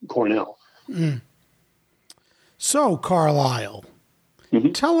because of Cornell. Mm. So, Carlisle,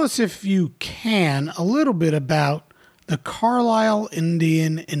 tell us, if you can, a little bit about the Carlisle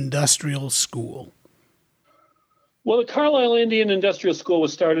Indian Industrial School. Well, the Carlisle Indian Industrial School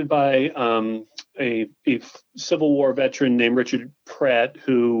was started by a Civil War veteran named Richard Pratt,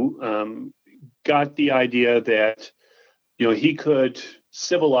 who got the idea that he could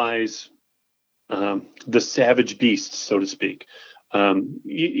civilize the savage beasts, so to speak.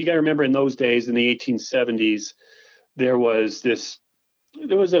 You got to remember, in those days, in the 1870s, there was a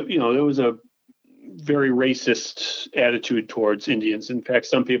very racist attitude towards Indians. In fact,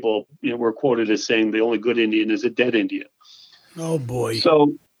 some people were quoted as saying the only good Indian is a dead Indian. Oh boy!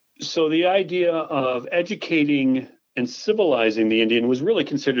 So the idea of educating and civilizing the Indian was really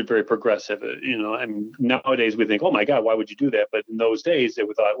considered very progressive. And nowadays we think, oh my God, why would you do that? But in those days they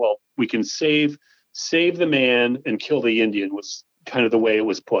thought, well, we can save the man and kill the Indian, was kind of the way it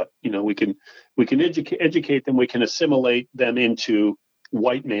was put. We can educate them, we can assimilate them into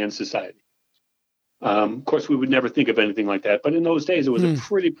white man society. Of course, we would never think of anything like that, but in those days, it was a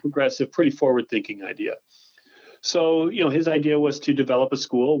pretty progressive, pretty forward-thinking idea. So, his idea was to develop a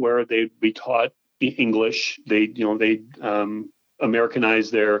school where they'd be taught English. They'd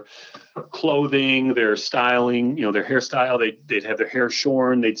Americanize their clothing, their styling, their hairstyle. They'd have their hair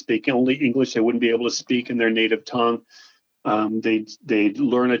shorn. They'd speak only English. They wouldn't be able to speak in their native tongue. They'd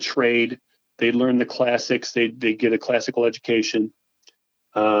learn a trade. They'd learn the classics. They'd get a classical education.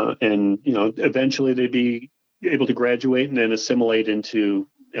 And eventually they'd be able to graduate and then assimilate into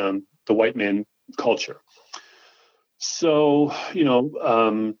the white man culture. So,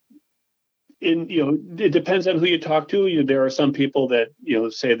 it depends on who you talk to. There are some people that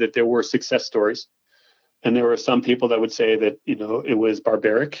say that there were success stories, and there were some people that would say that it was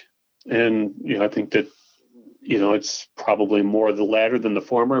barbaric. And I think that it's probably more the latter than the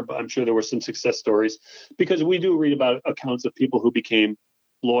former. But I'm sure there were some success stories, because we do read about accounts of people who became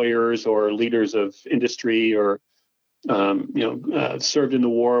lawyers or leaders of industry, or served in the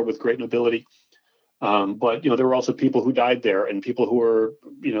war with great nobility. But there were also people who died there, and people who were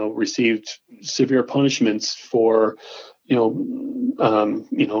received severe punishments for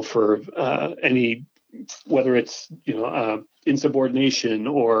for any, whether it's insubordination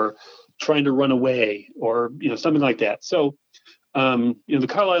or trying to run away or something like that. So the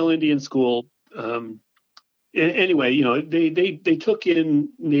Carlisle Indian School. Anyway, they took in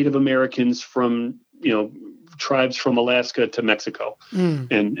Native Americans from, tribes from Alaska to Mexico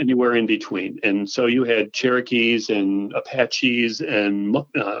and anywhere in between. And so you had Cherokees and Apaches and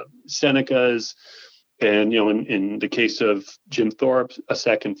Senecas, and, in the case of Jim Thorpe, a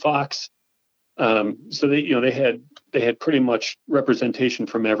second Fox. So they had pretty much representation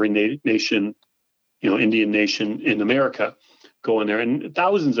from every nation, Indian nation in America going there. And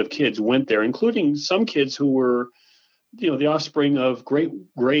thousands of kids went there, including some kids who were, the offspring of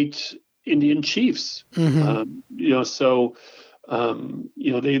great Indian chiefs. They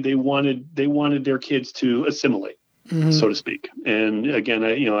wanted their kids to assimilate, so to speak. And again,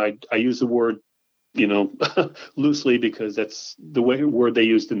 I use the word, loosely, because that's the word they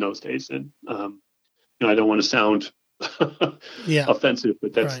used in those days. And, I don't want to sound offensive,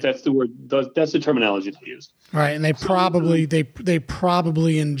 but that's the word, that's the terminology they used. Right. And they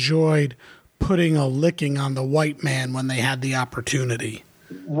probably enjoyed putting a licking on the white man when they had the opportunity.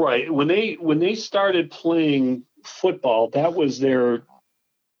 Right. When they started playing football, that was their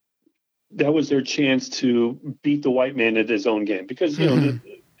chance to beat the white man at his own game, because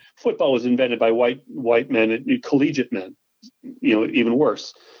football was invented by white men and collegiate men. Even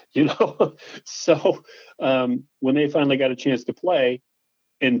worse. So when they finally got a chance to play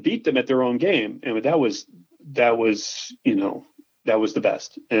and beat them at their own game, and that was the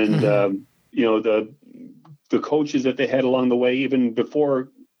best. And the coaches that they had along the way, even before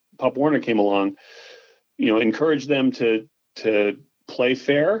Pop Warner came along, encouraged them to play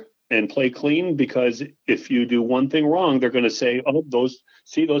fair and play clean, because if you do one thing wrong, they're going to say, "Oh, those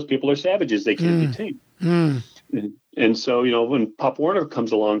people are savages. They can't be tamed." And so, when Pop Warner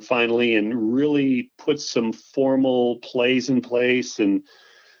comes along finally and really puts some formal plays in place and,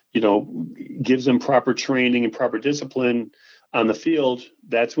 gives them proper training and proper discipline on the field,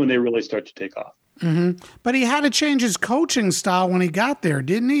 that's when they really start to take off. But he had to change his coaching style when he got there,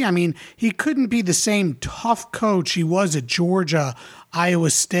 didn't he? I mean, he couldn't be the same tough coach he was at Georgia,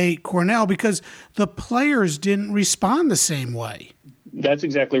 Iowa State, Cornell, because the players didn't respond the same way. That's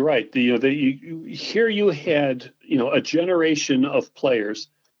exactly right. Here you had, a generation of players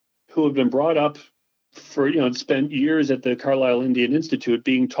who have been brought up spent years at the Carlisle Indian Institute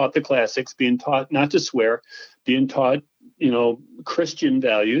being taught the classics, being taught not to swear, being taught, Christian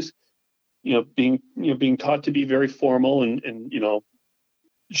values, being taught to be very formal and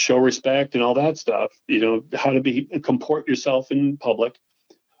show respect and all that stuff, how to comport yourself in public.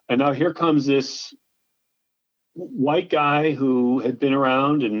 And now here comes this white guy who had been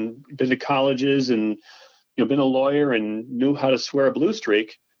around and been to colleges and been a lawyer and knew how to swear a blue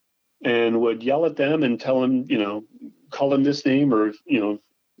streak, and would yell at them and tell them, call them this name or,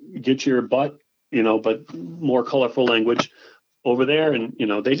 get your butt, but more colorful language over there. And,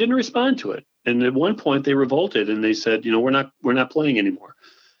 they didn't respond to it. And at one point they revolted and they said, we're not playing anymore.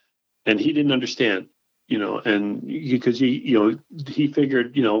 And he didn't understand, and because he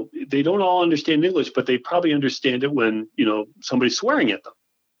figured, they don't all understand English, but they probably understand it when, somebody's swearing at them.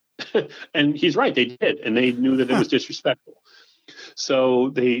 And he's right. They did. And they knew that it was disrespectful. So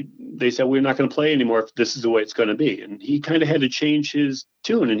they said, we're not going to play anymore if this is the way it's going to be. And he kind of had to change his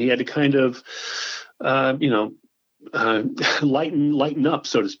tune, and he had to kind of, lighten up,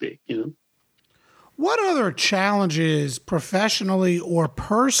 so to speak, What other challenges, professionally or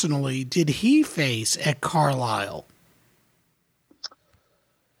personally, did he face at Carlisle?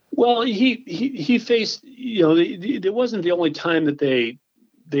 Well, he faced, it wasn't the only time that they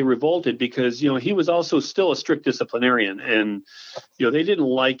revolted, because, he was also still a strict disciplinarian, and, they didn't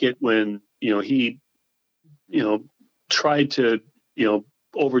like it when, he, tried to,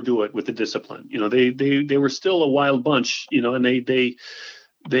 overdo it with the discipline. They were still a wild bunch, and they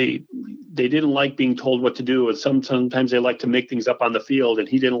didn't like being told what to do. And sometimes they like to make things up on the field, and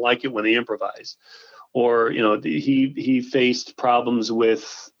he didn't like it when they improvised. Or, he faced problems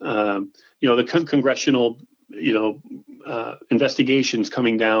with, the congressional, investigations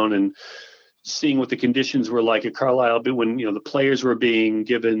coming down and seeing what the conditions were like at Carlisle. But when, the players were being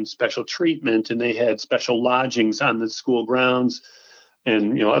given special treatment and they had special lodgings on the school grounds,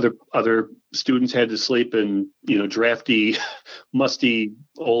 and, other students had to sleep in, drafty, musty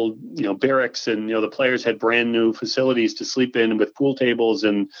old, barracks, and, the players had brand new facilities to sleep in with pool tables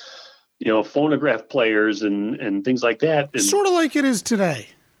and, phonograph players and things like that. And, sort of like it is today.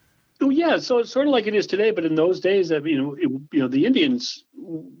 Oh, yeah. So it's sort of like it is today. But in those days, the Indians,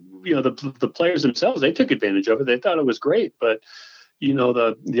 the players themselves, they took advantage of it. They thought it was great. But,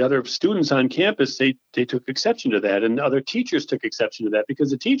 the other students on campus, they took exception to that. And other teachers took exception to that,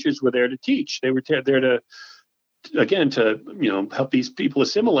 because the teachers were there to teach. They were there to, again, to, help these people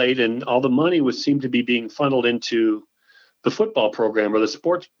assimilate. And all the money seemed to be being funneled into the football program or the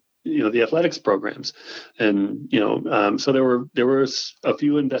sports, the athletics programs. And, so there were a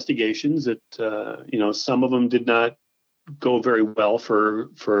few investigations that, some of them did not go very well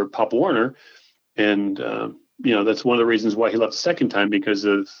for Pop Warner. And, that's one of the reasons why he left the second time, because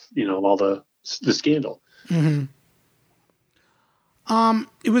of, all the scandal. Mm-hmm.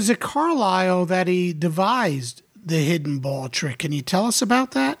 It was at Carlisle that he devised the hidden ball trick. Can you tell us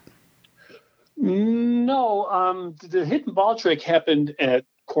about that? No, the hidden ball trick happened at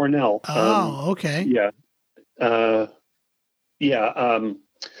Cornell. Oh, okay. Yeah.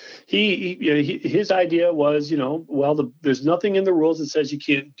 His idea was, there's nothing in the rules that says you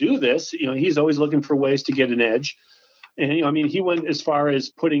can't do this. He's always looking for ways to get an edge. And, he went as far as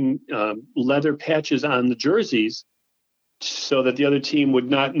putting leather patches on the jerseys so that the other team would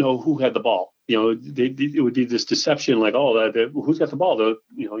not know who had the ball. It would be this deception, like, who's got the ball?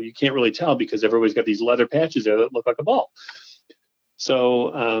 You can't really tell because everybody's got these leather patches there that look like a ball.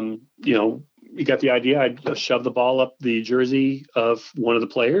 So, you got the idea. I'd shove the ball up the jersey of one of the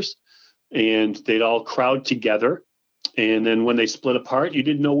players, and they'd all crowd together. And then when they split apart, you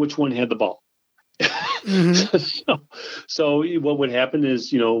didn't know which one had the ball. Mm-hmm. so what would happen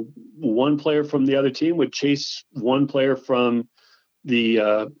is, one player from the other team would chase one player from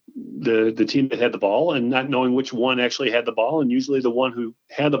the team that had the ball, and not knowing which one actually had the ball. And usually the one who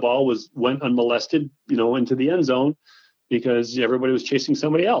had the ball went unmolested, into the end zone, because everybody was chasing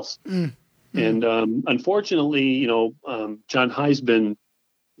somebody else. Mm. And unfortunately, John Heisman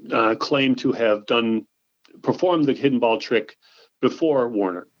claimed to have performed the hidden ball trick before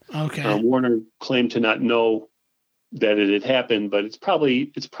Warner. Okay. Warner claimed to not know that it had happened, but it's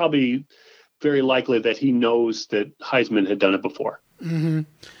probably very likely that he knows that Heisman had done it before. Mm-hmm.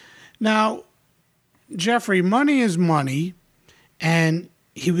 Now, Jeffrey, money is money, and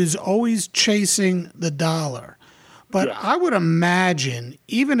he was always chasing the dollar. But yeah. I would imagine,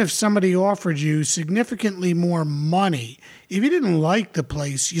 even if somebody offered you significantly more money, if you didn't like the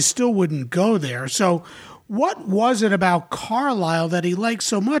place, you still wouldn't go there. So what was it about Carlisle that he liked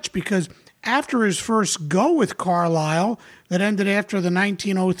so much? Because After his first go with Carlisle that ended after the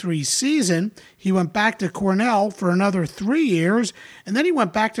 1903 season, he went back to Cornell for another 3 years, and then he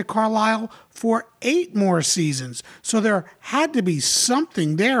went back to Carlisle for 8 more seasons. So there had to be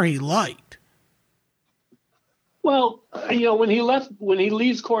something there he liked. Well, when he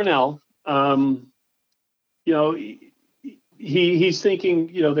leaves Cornell, he's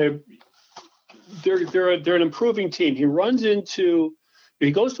thinking, they're an improving team.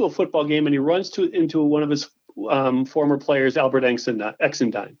 He goes to a football game and he runs into one of his former players, Albert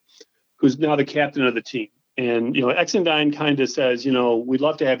Exendine, who's now the captain of the team. And, Exendine kind of says, we'd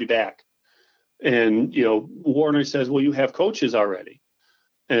love to have you back. And, Warner says, well, you have coaches already.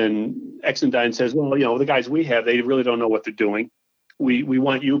 And Exendine says, well, the guys we have, they really don't know what they're doing. We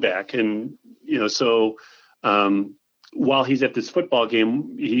want you back. And, so while he's at this football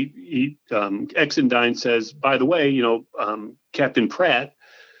game, Exendine says, by the way, Captain Pratt,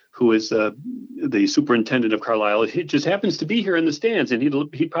 who is the superintendent of Carlisle, he just happens to be here in the stands, and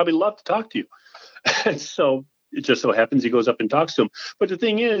he'd probably love to talk to you. And so it just so happens he goes up and talks to him. But the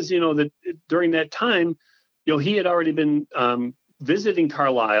thing is, that during that time, he had already been visiting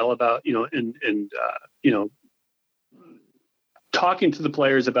Carlisle about, talking to the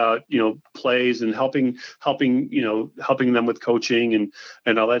players about, plays and helping them with coaching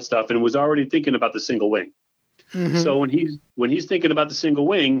and all that stuff, and was already thinking about the single wing. Mm-hmm. So when he's thinking about the single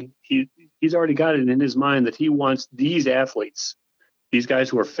wing, he's already got it in his mind that he wants these athletes, these guys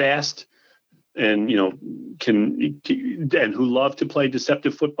who are fast and and who love to play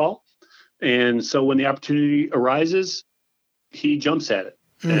deceptive football. And so when the opportunity arises, he jumps at it.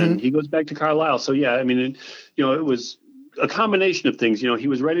 Mm-hmm. And he goes back to Carlisle. So yeah, I mean, it was a combination of things. He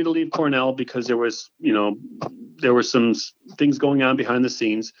was ready to leave Cornell because there were some things going on behind the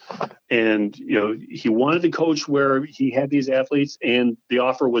scenes, and he wanted to coach where he had these athletes, and the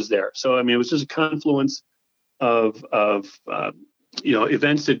offer was there. So I mean, it was just a confluence of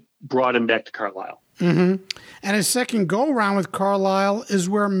events that brought him back to Carlisle. Mm-hmm. And his second go-around with Carlisle is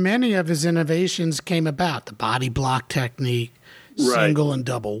where many of his innovations came about: the body block technique, single and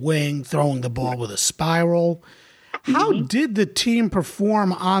double wing, throwing the ball with a spiral. How did the team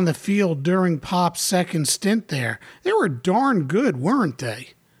perform on the field during Pop's second stint there? They were darn good, weren't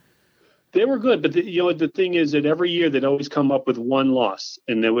they? They were good, but the thing is that every year they'd always come up with one loss,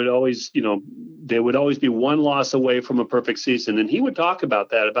 and they would always be one loss away from a perfect season. And he would talk about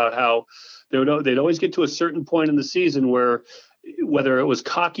that, about how they'd always get to a certain point in the season where, whether it was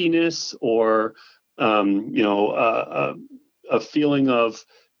cockiness or a feeling of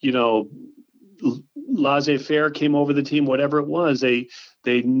laissez-faire came over the team, whatever it was, they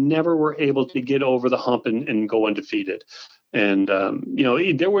never were able to get over the hump and go undefeated. And,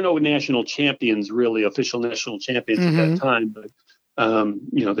 there were no national champions, really official national champions at that time, but,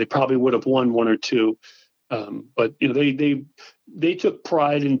 they probably would have won one or two. But, they took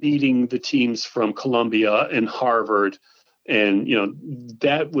pride in beating the teams from Columbia and Harvard. And,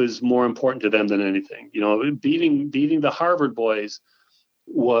 that was more important to them than anything. Beating the Harvard boys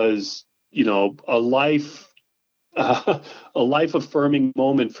was, a life affirming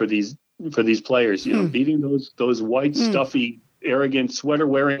moment for these players, beating those white, stuffy, arrogant, sweater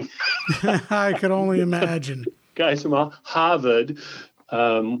wearing. I could only imagine. Guys from Harvard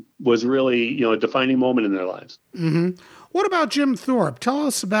was really, a defining moment in their lives. Mm-hmm. What about Jim Thorpe? Tell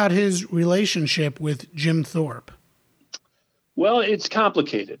us about his relationship with Jim Thorpe. Well, it's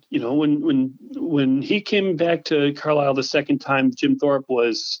complicated. When he came back to Carlisle the second time, Jim Thorpe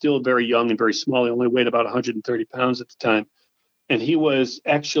was still very young and very small. He only weighed about 130 pounds at the time. And he was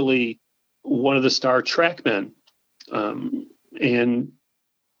actually one of the star track men. And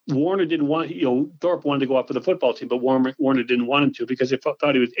Warner didn't want, Thorpe wanted to go up with the football team, but Warner didn't want him to because he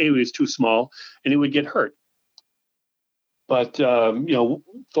thought he was too small and he would get hurt. But,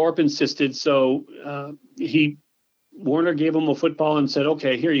 Thorpe insisted. So Warner gave him a football and said,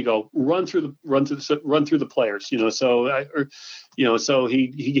 "Okay, here you go. Run through the players." So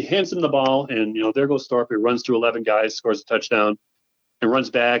he hands him the ball, and there goes Thorpe. He runs through 11 guys, scores a touchdown, and runs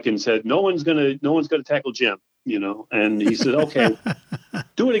back and said, "No one's gonna tackle Jim." And he said, "Okay,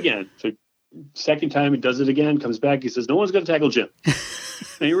 do it again." So second time he does it again, comes back, he says, "No one's gonna tackle Jim."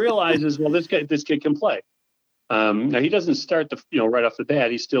 And he realizes, well, this kid can play. Now he doesn't start right off the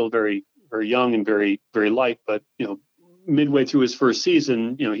bat. He's still very, very young and very, very light, but midway through his first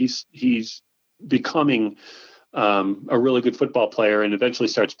season, he's becoming a really good football player and eventually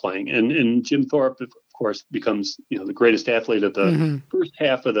starts playing. And Jim Thorpe, of course, becomes, the greatest athlete of the first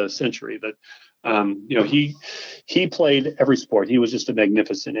half of the century. But, he played every sport. He was just a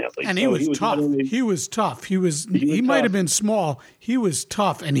magnificent athlete. And he was tough. He was tough. He might have been small. He was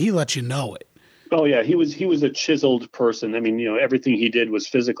tough, and he let you know it. Oh yeah, he was a chiseled person. I mean, everything he did was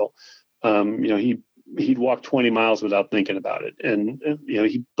physical. He'd walk 20 miles without thinking about it. And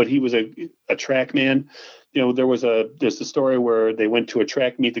but he was a track man. There's a story where they went to a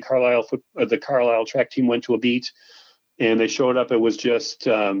track meet. The Carlisle track team went to a beat, and they showed up. It was just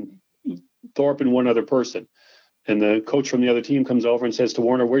Thorpe and one other person. And the coach from the other team comes over and says to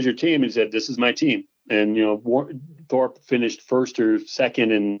Warner, "Where's your team?" And he said, "This is my team." And, Thorpe finished first or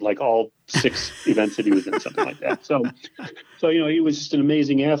second in like all 6 events that he was in, something like that. So, he was just an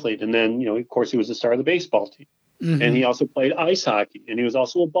amazing athlete. And then, of course, he was the star of the baseball team. And he also played ice hockey, and he was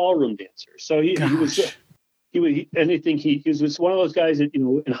also a ballroom dancer. So he was one of those guys that,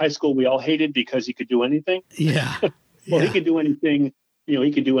 in high school we all hated because he could do anything. Yeah. Well, he could do anything,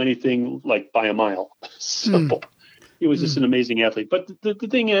 he could do anything like by a mile. Simple. He was just an amazing athlete. But the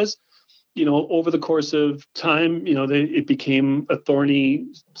thing is, over the course of time, it became a thorny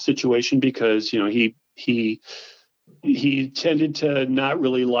situation because, he tended to not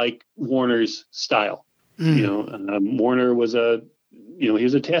really like Warner's style. Warner was he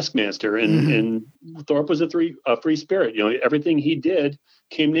was a taskmaster, and Thorpe was a free spirit. Everything he did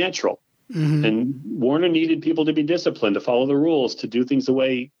came natural. And Warner needed people to be disciplined, to follow the rules, to do things the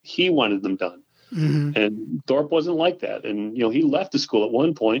way he wanted them done. And Thorpe wasn't like that. And, he left the school at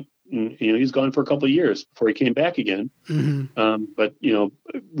one point. And, he's gone for a couple of years before he came back again. But,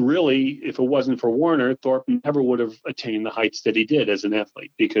 really, if it wasn't for Warner, Thorpe never would have attained the heights that he did as an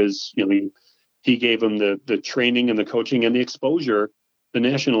athlete because, he gave him the training and the coaching and the exposure, the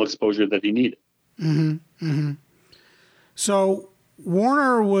national exposure that he needed. So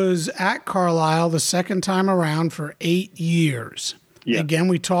Warner was at Carlisle the second time around for 8 years. Yeah. Again,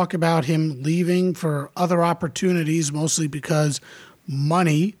 we talk about him leaving for other opportunities, mostly because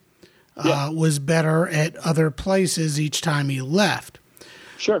money was better at other places each time he left.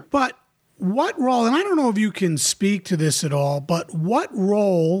 Sure. But what role, and I don't know if you can speak to this at all, but what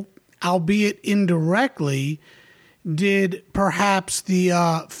role, albeit indirectly, did perhaps the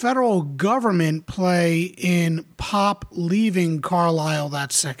federal government play in Pop leaving Carlisle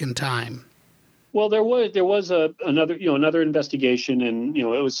that second time? Well, there was another investigation, and it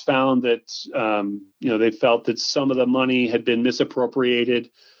was found that they felt that some of the money had been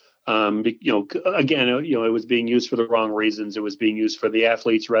misappropriated. Again, it was being used for the wrong reasons. It was being used for the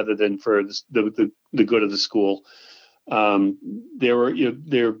athletes rather than for the good of the school.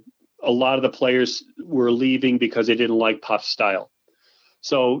 A lot of the players were leaving because they didn't like Pop's style.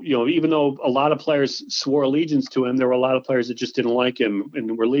 So, even though a lot of players swore allegiance to him, there were a lot of players that just didn't like him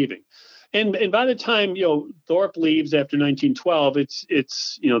and were leaving. And by the time, Thorpe leaves after 1912, it's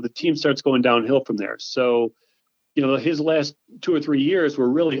the team starts going downhill from there. So, his last 2 or 3 years were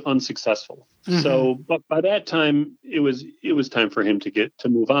really unsuccessful. So, but by that time, it was time for him to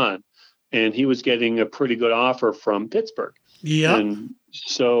move on. And he was getting a pretty good offer from Pittsburgh. Yeah. And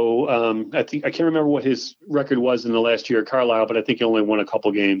so I can't remember what his record was in the last year at Carlisle, but I think he only won a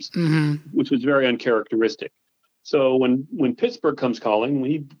couple games, which was very uncharacteristic. So when Pittsburgh comes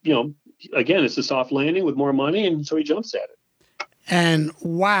calling, again, it's a soft landing with more money, and so he jumps at it. And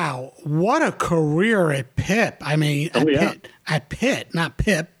wow, what a career at Pitt. I mean, at Pitt, not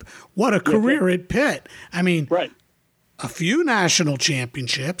Pip. What a career at Pitt. I mean, right. A few national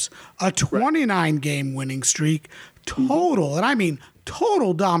championships, a 29-game winning streak, total, and I mean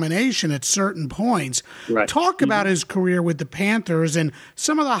total domination at certain points. Right. Talk about his career with the Panthers and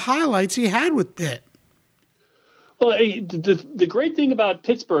some of the highlights he had with Pitt. Well, the great thing about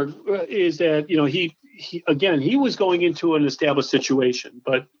Pittsburgh is that, he was going into an established situation,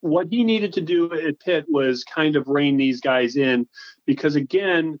 but what he needed to do at Pitt was kind of rein these guys in because,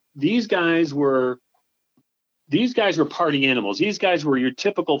 again, these guys were party animals. These guys were your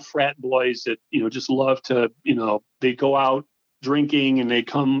typical frat boys that, just love to, they go out drinking and they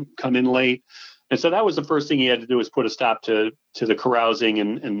come in late. And so that was the first thing he had to do was put a stop to the carousing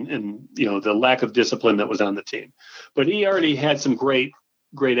and the lack of discipline that was on the team. But he already had some great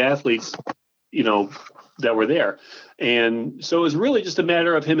athletes, that were there. And so it was really just a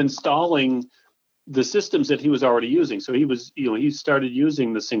matter of him installing the systems that he was already using. So he started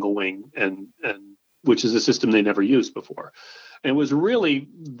using the single wing and which is a system they never used before. And it was really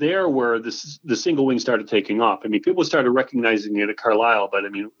there where the single wing started taking off. I mean, people started recognizing it at Carlisle, but I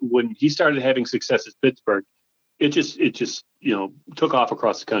mean, when he started having success at Pittsburgh, it just took off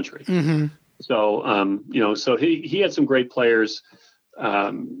across the country. So, so he had some great players.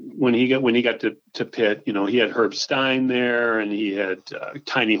 when he got to Pitt, he had Herb Stein there, and he had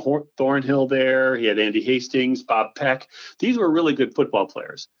Tiny Thornhill there. He had Andy Hastings, Bob Peck. These were really good football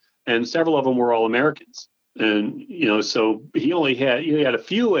players, and several of them were All-Americans. And so he had a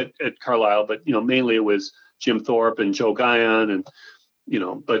few at Carlisle, but mainly it was Jim Thorpe and Joe Guyon, and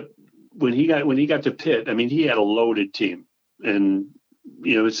but when he got to Pitt, I mean, he had a loaded team, and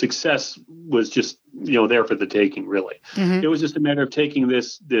his success was just there for the taking. Really, It was just a matter of taking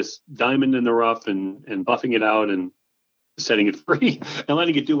this diamond in the rough and buffing it out and setting it free and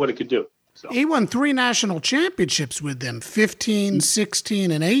letting it do what it could do. So. He won 3 national championships with them: 15,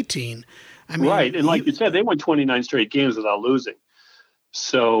 16, and 18. I mean, right, and like you said, they won 29 straight games without losing.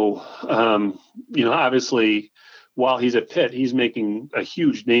 So, obviously, while he's at Pitt, he's making a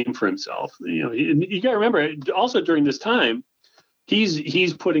huge name for himself. You got to remember, also during this time,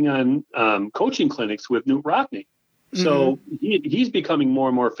 he's putting on coaching clinics with Knute Rockne. So he's becoming more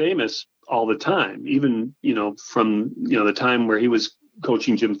and more famous all the time, even, from, the time where he was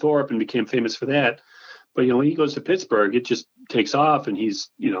coaching Jim Thorpe and became famous for that. But, when he goes to Pittsburgh, it just takes off, and he's,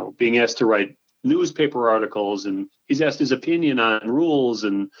 being asked to write newspaper articles, and he's asked his opinion on rules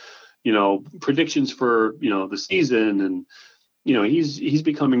and, predictions for, the season. And, he's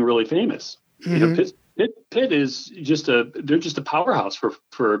becoming really famous. Pitt is they're just a powerhouse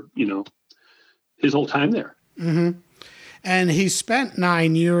for his whole time there. And he spent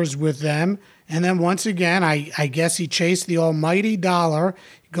 9 years with them. And then once again, I guess he chased the almighty dollar.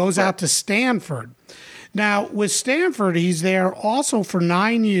 He goes out to Stanford. Now, with Stanford, he's there also for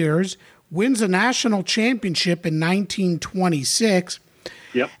 9 years, wins a national championship in 1926.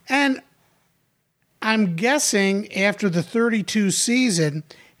 Yep. And I'm guessing after the 32 season,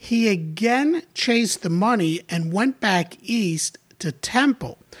 he again chased the money and went back east to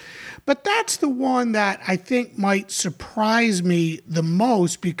Temple. But that's the one that I think might surprise me the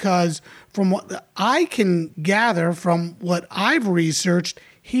most, because from what I can gather from what I've researched,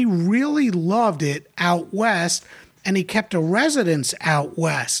 he really loved it out west, and he kept a residence out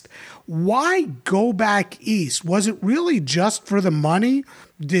west. Why go back east? Was it really just for the money?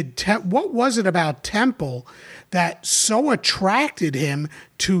 What was it about Temple that so attracted him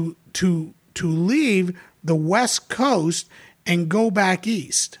to leave the West Coast and go back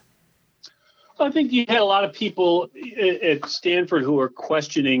east? I think you had a lot of people at Stanford who were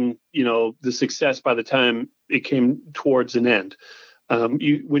questioning, the success by the time it came towards an end.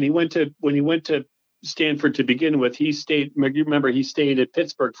 When he went to Stanford to begin with, he stayed at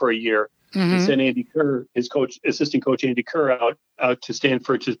Pittsburgh for a year. And sent Andy Kerr, his assistant coach Andy Kerr, out to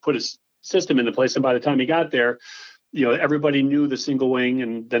Stanford to put his system into place. And by the time he got there, everybody knew the single wing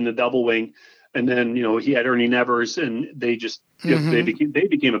and then the double wing. And then, he had Ernie Nevers, and they just they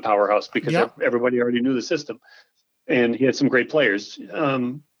became a powerhouse because everybody already knew the system. And he had some great players,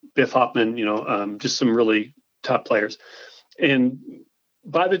 Biff Hoffman, just some really top players. And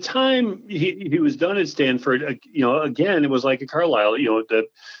by the time he was done at Stanford, again, it was like a Carlisle.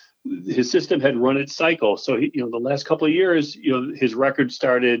 His system had run its cycle. So the last couple of years, his record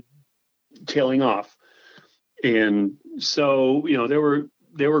started tailing off, and so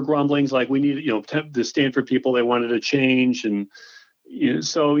there were grumblings like, we need, the Stanford people, they wanted to change, and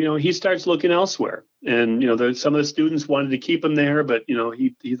so he starts looking elsewhere. And some of the students wanted to keep him there, but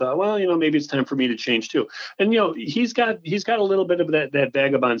he thought, well, maybe it's time for me to change too. And he's got a little bit of that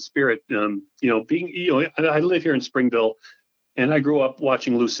vagabond spirit. I live here in Springville, and I grew up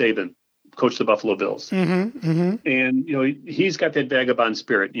watching Lou Saban coach the Buffalo Bills. And he's got that vagabond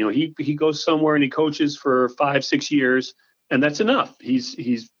spirit. He goes somewhere and he coaches for 5-6 years, and that's enough. He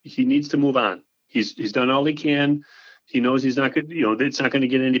needs to move on. He's done all he can. He knows he's not good. It's not going to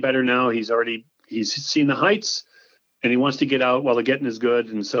get any better now. He's seen the heights, and he wants to get out while the getting is good.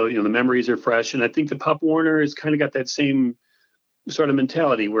 And so, the memories are fresh. And I think that Pop Warner has kind of got that same sort of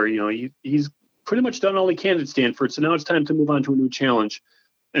mentality where, he's pretty much done all he can at Stanford. So now it's time to move on to a new challenge.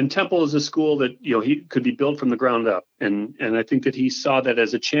 And Temple is a school that, he could be built from the ground up. And I think that he saw that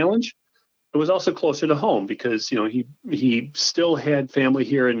as a challenge. It was also closer to home because, he still had family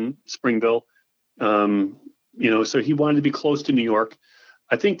here in Springville. So he wanted to be close to New York.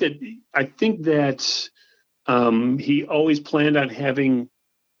 I think that he always planned on having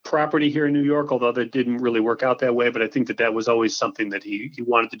property here in New York, although that didn't really work out that way. But I think that was always something that he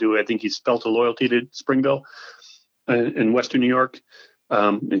wanted to do. I think he's felt a loyalty to Springville in Western New York.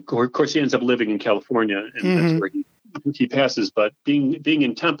 Of course, he ends up living in California, and that's where he passes. But being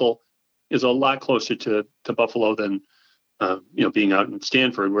in Temple is a lot closer to Buffalo than being out in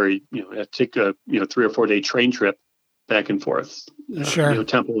Stanford, where he had to take a 3 or 4 day train trip back and forth. Sure.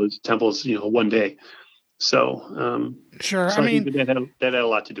 Temple's 1 day. So, sure. So I mean, that had a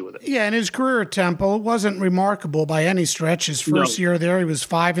lot to do with it. Yeah, and his career at Temple wasn't remarkable by any stretch. His first year there, he was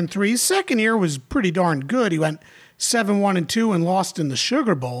 5-3. His second year was pretty darn good. He went 7-1-2 and lost in the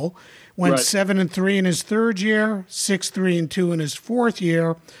Sugar Bowl. Went 7-3 in his third year, 6-3-2 in his fourth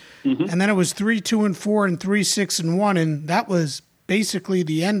year, and then it was 3-2-4 and 3-6-1, and that was basically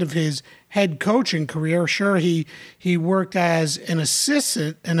the end of his head coaching career. Sure, he worked as an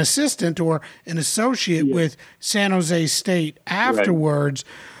assistant or an associate with San Jose State afterwards.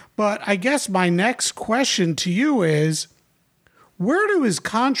 But I guess my next question to you is, where do his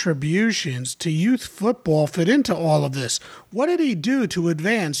contributions to youth football fit into all of this? What did he do to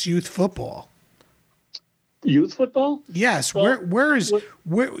advance youth football? Youth football? Yes. Well, where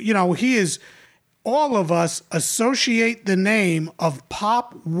he is. All of us associate the name of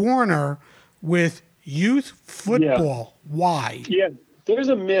Pop Warner with youth football. Yeah. Why? Yeah, there's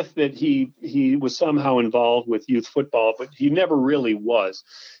a myth that he was somehow involved with youth football, but he never really was.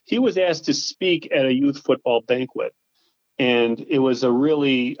 He was asked to speak at a youth football banquet. And it was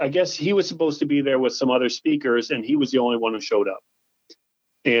I guess he was supposed to be there with some other speakers, and he was the only one who showed up.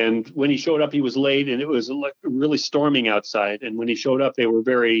 And when he showed up, he was late, and it was really storming outside. And when he showed up, they were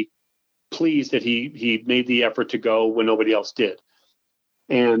very pleased that he made the effort to go when nobody else did.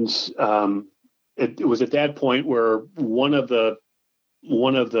 And it was at that point where one of the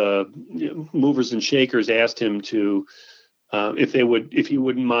movers and shakers asked him to if he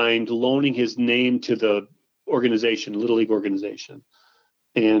wouldn't mind loaning his name to the organization, Little League organization.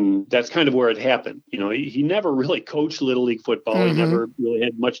 And that's kind of where it happened. He never really coached Little League football. Mm-hmm. He never really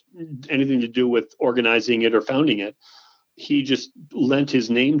had anything to do with organizing it or founding it. He just lent his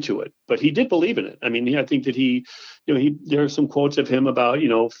name to it, but he did believe in it. I mean, I think that there are some quotes of him about, how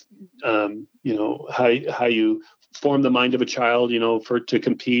you form the mind of a child, to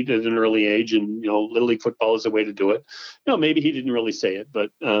compete at an early age, and, Little League football is the way to do it. Maybe he didn't really say it,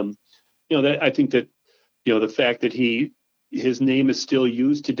 but, I think that, the fact that his name is still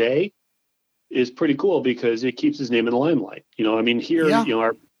used today is pretty cool because it keeps his name in the limelight. Here,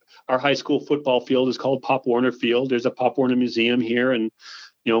 our high school football field is called Pop Warner Field. There's a Pop Warner Museum here, and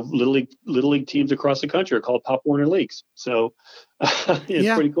Little League teams across the country are called Pop Warner Leagues. So it's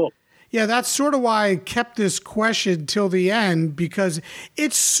pretty cool. Yeah, that's sort of why I kept this question till the end, because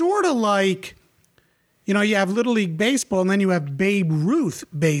it's sort of like, you have Little League baseball and then you have Babe Ruth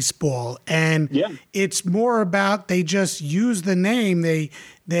baseball, and it's more about they just use the name. They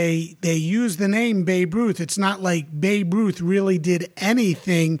use the name Babe Ruth. It's not like Babe Ruth really did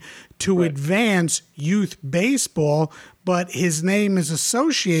anything to advance youth baseball, but his name is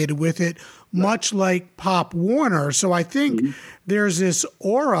associated with it, much like Pop Warner. So I think there's this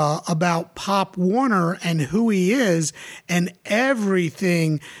aura about Pop Warner and who he is and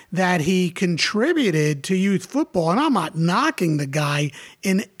everything that he contributed to youth football. And I'm not knocking the guy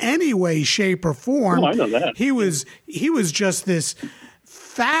in any way, shape, or form. Oh, I know that. He was just this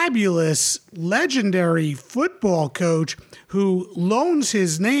fabulous, legendary football coach who loans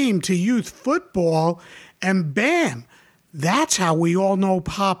his name to youth football, and bam, that's how we all know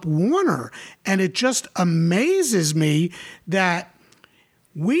Pop Warner. And it just amazes me that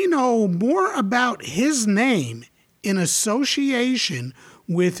we know more about his name in association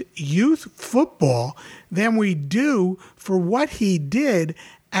with youth football than we do for what he did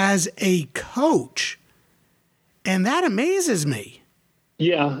as a coach. And that amazes me.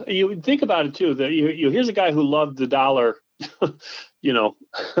 Yeah, you think about it too. That here's a guy who loved the dollar,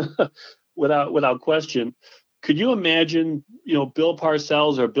 without question. Could you imagine, Bill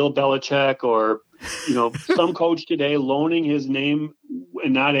Parcells or Bill Belichick or, some coach today loaning his name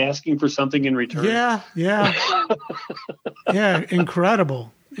and not asking for something in return? Yeah. Yeah,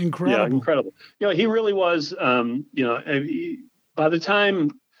 incredible. Yeah, incredible. He really was. By the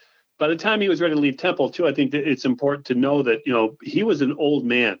time he was ready to leave Temple, too, I think that it's important to know that he was an old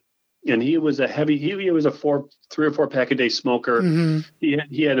man, and he was a 3 or 4 pack a day smoker. Mm-hmm.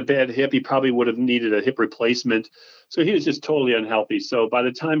 He had a bad hip. He probably would have needed a hip replacement. So he was just totally unhealthy. So by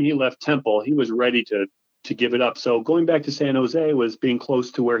the time he left Temple, he was ready to give it up. So going back to San Jose was being close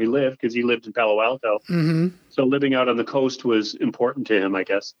to where he lived, because he lived in Palo Alto. Mm-hmm. So living out on the coast was important to him, I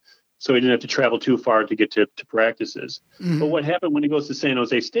guess. So he didn't have to travel too far to get to practices. Mm-hmm. But what happened when he goes to San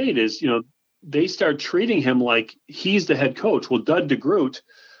Jose State is, they start treating him like he's the head coach. Well, Dud DeGroot,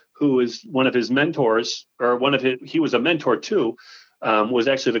 who is one of his mentors, or he was a mentor too, was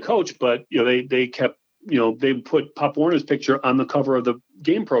actually the coach. But they kept, they put Pop Warner's picture on the cover of the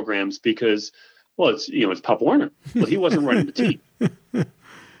game programs because, well, it's Pop Warner. Well, he wasn't running the team,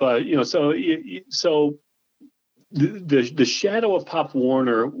 but so the shadow of Pop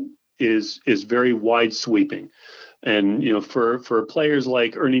Warner is very wide sweeping. And, for players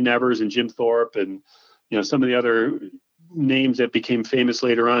like Ernie Nevers and Jim Thorpe and, some of the other names that became famous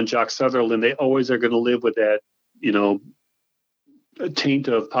later on, Jock Sutherland, they always are going to live with that, taint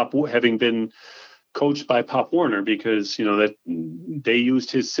of Pop having been coached by Pop Warner, because, that they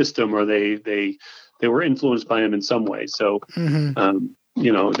used his system, or they were influenced by him in some way. So,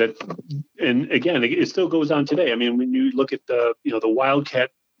 that, and again, it still goes on today. I mean, when you look at the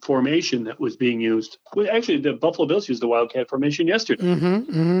Wildcat formation that was being used, well, actually the Buffalo Bills used the Wildcat formation yesterday.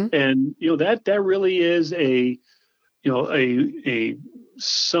 And, that really is a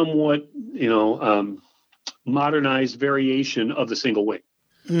somewhat, modernized variation of the single wing.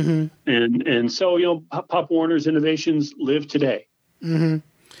 And so, Pop Warner's innovations live today.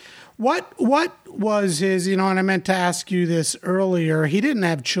 What was his, and I meant to ask you this earlier, he didn't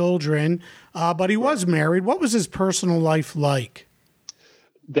have children, but he was married. What was his personal life like?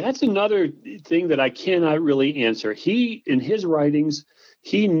 That's another thing that I cannot really answer. In his writings,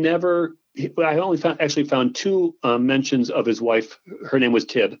 I only found two mentions of his wife. Her name was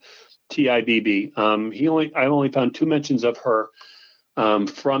Tibb, Tibb. I only found two mentions of her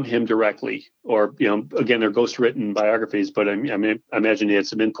from him directly, or, again, they're ghost written biographies, but I imagine he had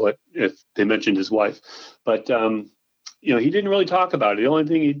some input if they mentioned his wife, but, he didn't really talk about it. The only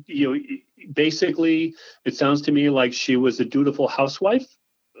thing basically, it sounds to me like she was a dutiful housewife,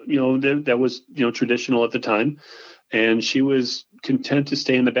 that was, traditional at the time. And she was content to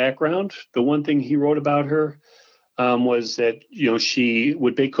stay in the background. The one thing he wrote about her was that, she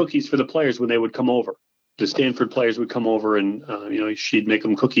would bake cookies for the players when they would come over. The Stanford players would come over, and she'd make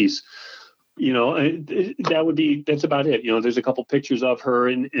them cookies. That's about it. There's a couple pictures of her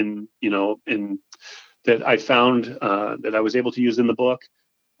in that I found that I was able to use in the book.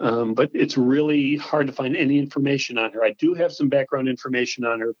 But it's really hard to find any information on her. I do have some background information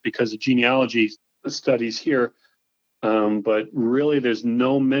on her because of genealogy studies here. But really, there's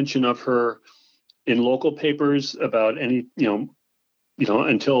no mention of her in local papers about any,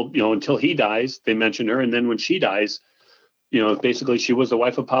 until he dies. They mention her, and then when she dies, basically she was the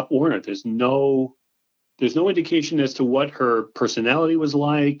wife of Pop Warner. There's no indication as to what her personality was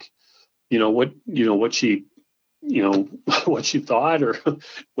like, what she thought, or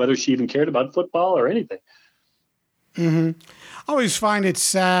whether she even cared about football or anything. I always find it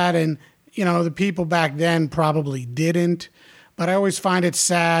sad, and the people back then probably didn't, but I always find it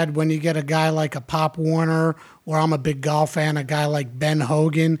sad when you get a guy like a Pop Warner, or I'm a big golf fan, a guy like Ben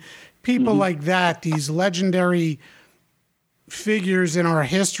Hogan, people like that, these legendary figures in our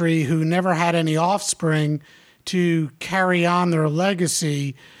history who never had any offspring to carry on their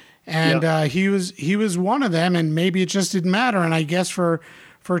legacy. And he was one of them, and maybe it just didn't matter. And I guess for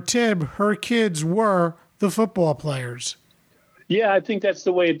Tibb, her kids were the football players. Yeah, I think that's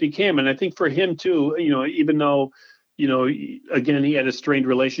the way it became. And I think for him too, even though, again, he had a strained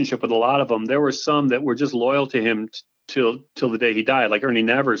relationship with a lot of them, there were some that were just loyal to him till the day he died. Like Ernie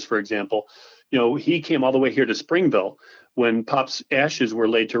Nevers, for example. He came all the way here to Springville when Pop's ashes were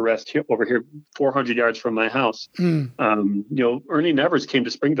laid to rest here, over here, 400 yards from my house. Ernie Nevers came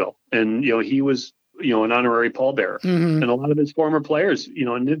to Springville, and, he was, an honorary pallbearer. And a lot of his former players,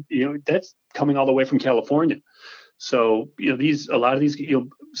 that's coming all the way from California. So, a lot of these,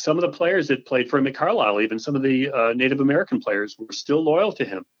 some of the players that played for him at Carlisle, even some of the Native American players, were still loyal to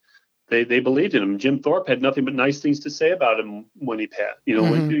him. They believed in him. Jim Thorpe had nothing but nice things to say about him when he passed.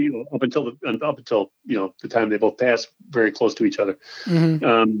 Up until the time they both passed, very close to each other.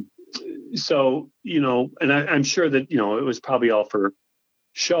 So and I'm sure that it was probably all for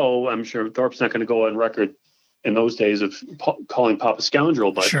show. I'm sure Thorpe's not going to go on record in those days of calling Pop a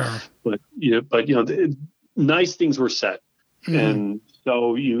scoundrel, but nice things were said, and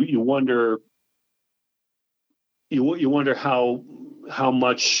so you wonder how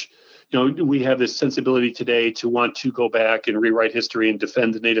much. We have this sensibility today to want to go back and rewrite history and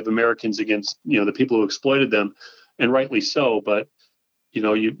defend the Native Americans against, the people who exploited them, and rightly so. But,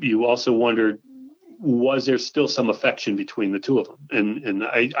 you also wondered, was there still some affection between the two of them? And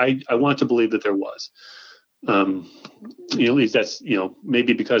I want to believe that there was. At least that's,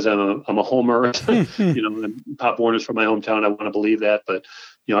 maybe because I'm a homer, and Pop Warner's from my hometown. I want to believe that. But,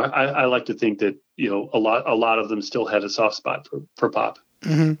 I like to think that, a lot of them still had a soft spot for Pop.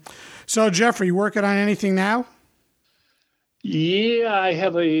 So, Jeffrey, you working on anything now? Yeah, I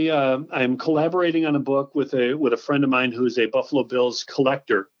have I'm collaborating on a book with a friend of mine who's a Buffalo Bills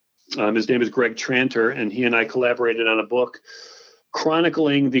collector. His name is Greg Tranter, and he and I collaborated on a book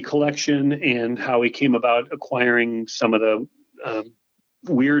chronicling the collection and how he came about acquiring some of the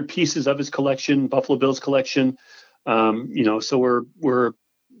weird pieces of his collection, Buffalo Bills collection. So we're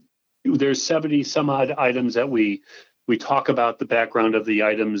there's 70 some odd items that we talk about the background of the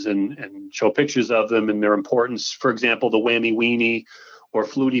items and show pictures of them and their importance. For example, the Whammy Weenie or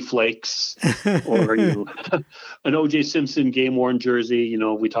Flutie Flakes or an O.J. Simpson game-worn jersey.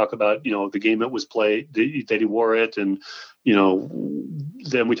 We talk about, the game that was played, that he wore it. And,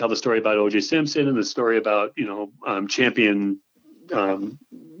 then we tell the story about O.J. Simpson and the story about, champion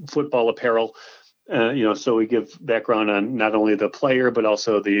football apparel. So we give background on not only the player, but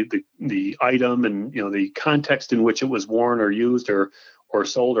also the item and, the context in which it was worn or used or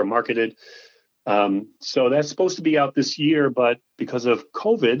sold or marketed. So that's supposed to be out this year, but because of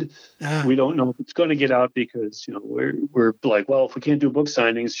COVID, we don't know if it's going to get out because, we're like, well, if we can't do book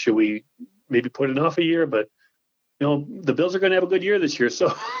signings, should we maybe put it off a year? But, the Bills are going to have a good year this year.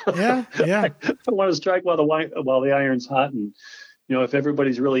 So yeah. I want to strike while the iron's hot. And, if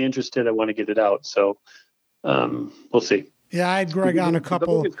everybody's really interested, I want to get it out. So we'll see. Yeah, I had Greg on a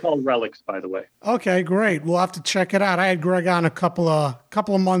couple. The book is called Relics, by the way. Okay, great. We'll have to check it out. I had Greg on a couple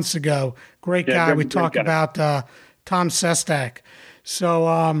of months ago. Great guy. We talked about Tom Sestak.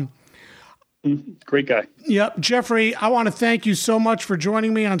 So, great guy. Yep, Jeffrey. I want to thank you so much for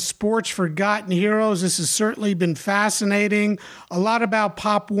joining me on Sports Forgotten Heroes. This has certainly been fascinating. A lot about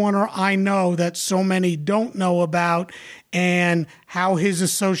Pop Warner I know that so many don't know about, and how his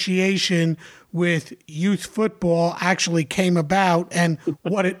association with youth football actually came about and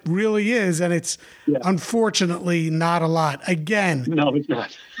what it really is. And it's unfortunately not a lot. Again, no, it's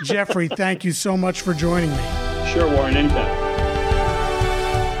not. Jeffrey, thank you so much for joining me. Sure, Warren, anytime.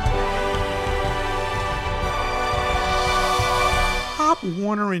 Pop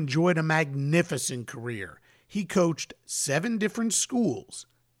Warner enjoyed a magnificent career. He coached 7 different schools: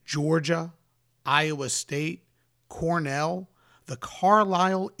 Georgia, Iowa State, Cornell, the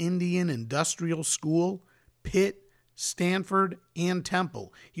Carlisle Indian Industrial School, Pitt, Stanford, and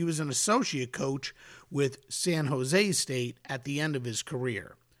Temple. He was an associate coach with San Jose State at the end of his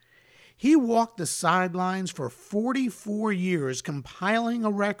career. He walked the sidelines for 44 years, compiling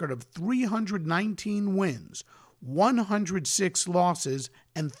a record of 319 wins, 106 losses,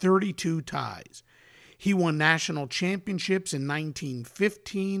 and 32 ties. He won national championships in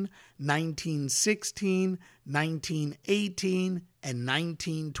 1915, 1916, 1918, and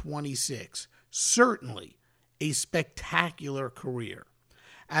 1926. Certainly a spectacular career.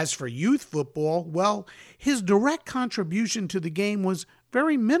 As for youth football, well, his direct contribution to the game was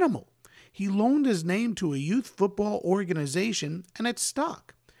very minimal. He loaned his name to a youth football organization, and it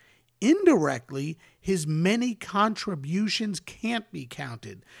stuck. Indirectly, his many contributions can't be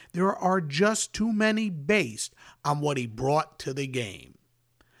counted. There are just too many based on what he brought to the game.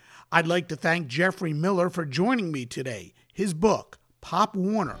 I'd like to thank Jeffrey Miller for joining me today. His book, Pop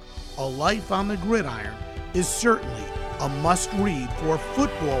Warner, A Life on the Gridiron, is certainly a must-read for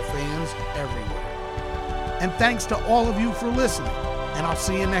football fans everywhere. And thanks to all of you for listening, and I'll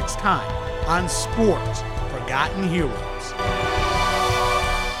see you next time on Sports Forgotten Heroes.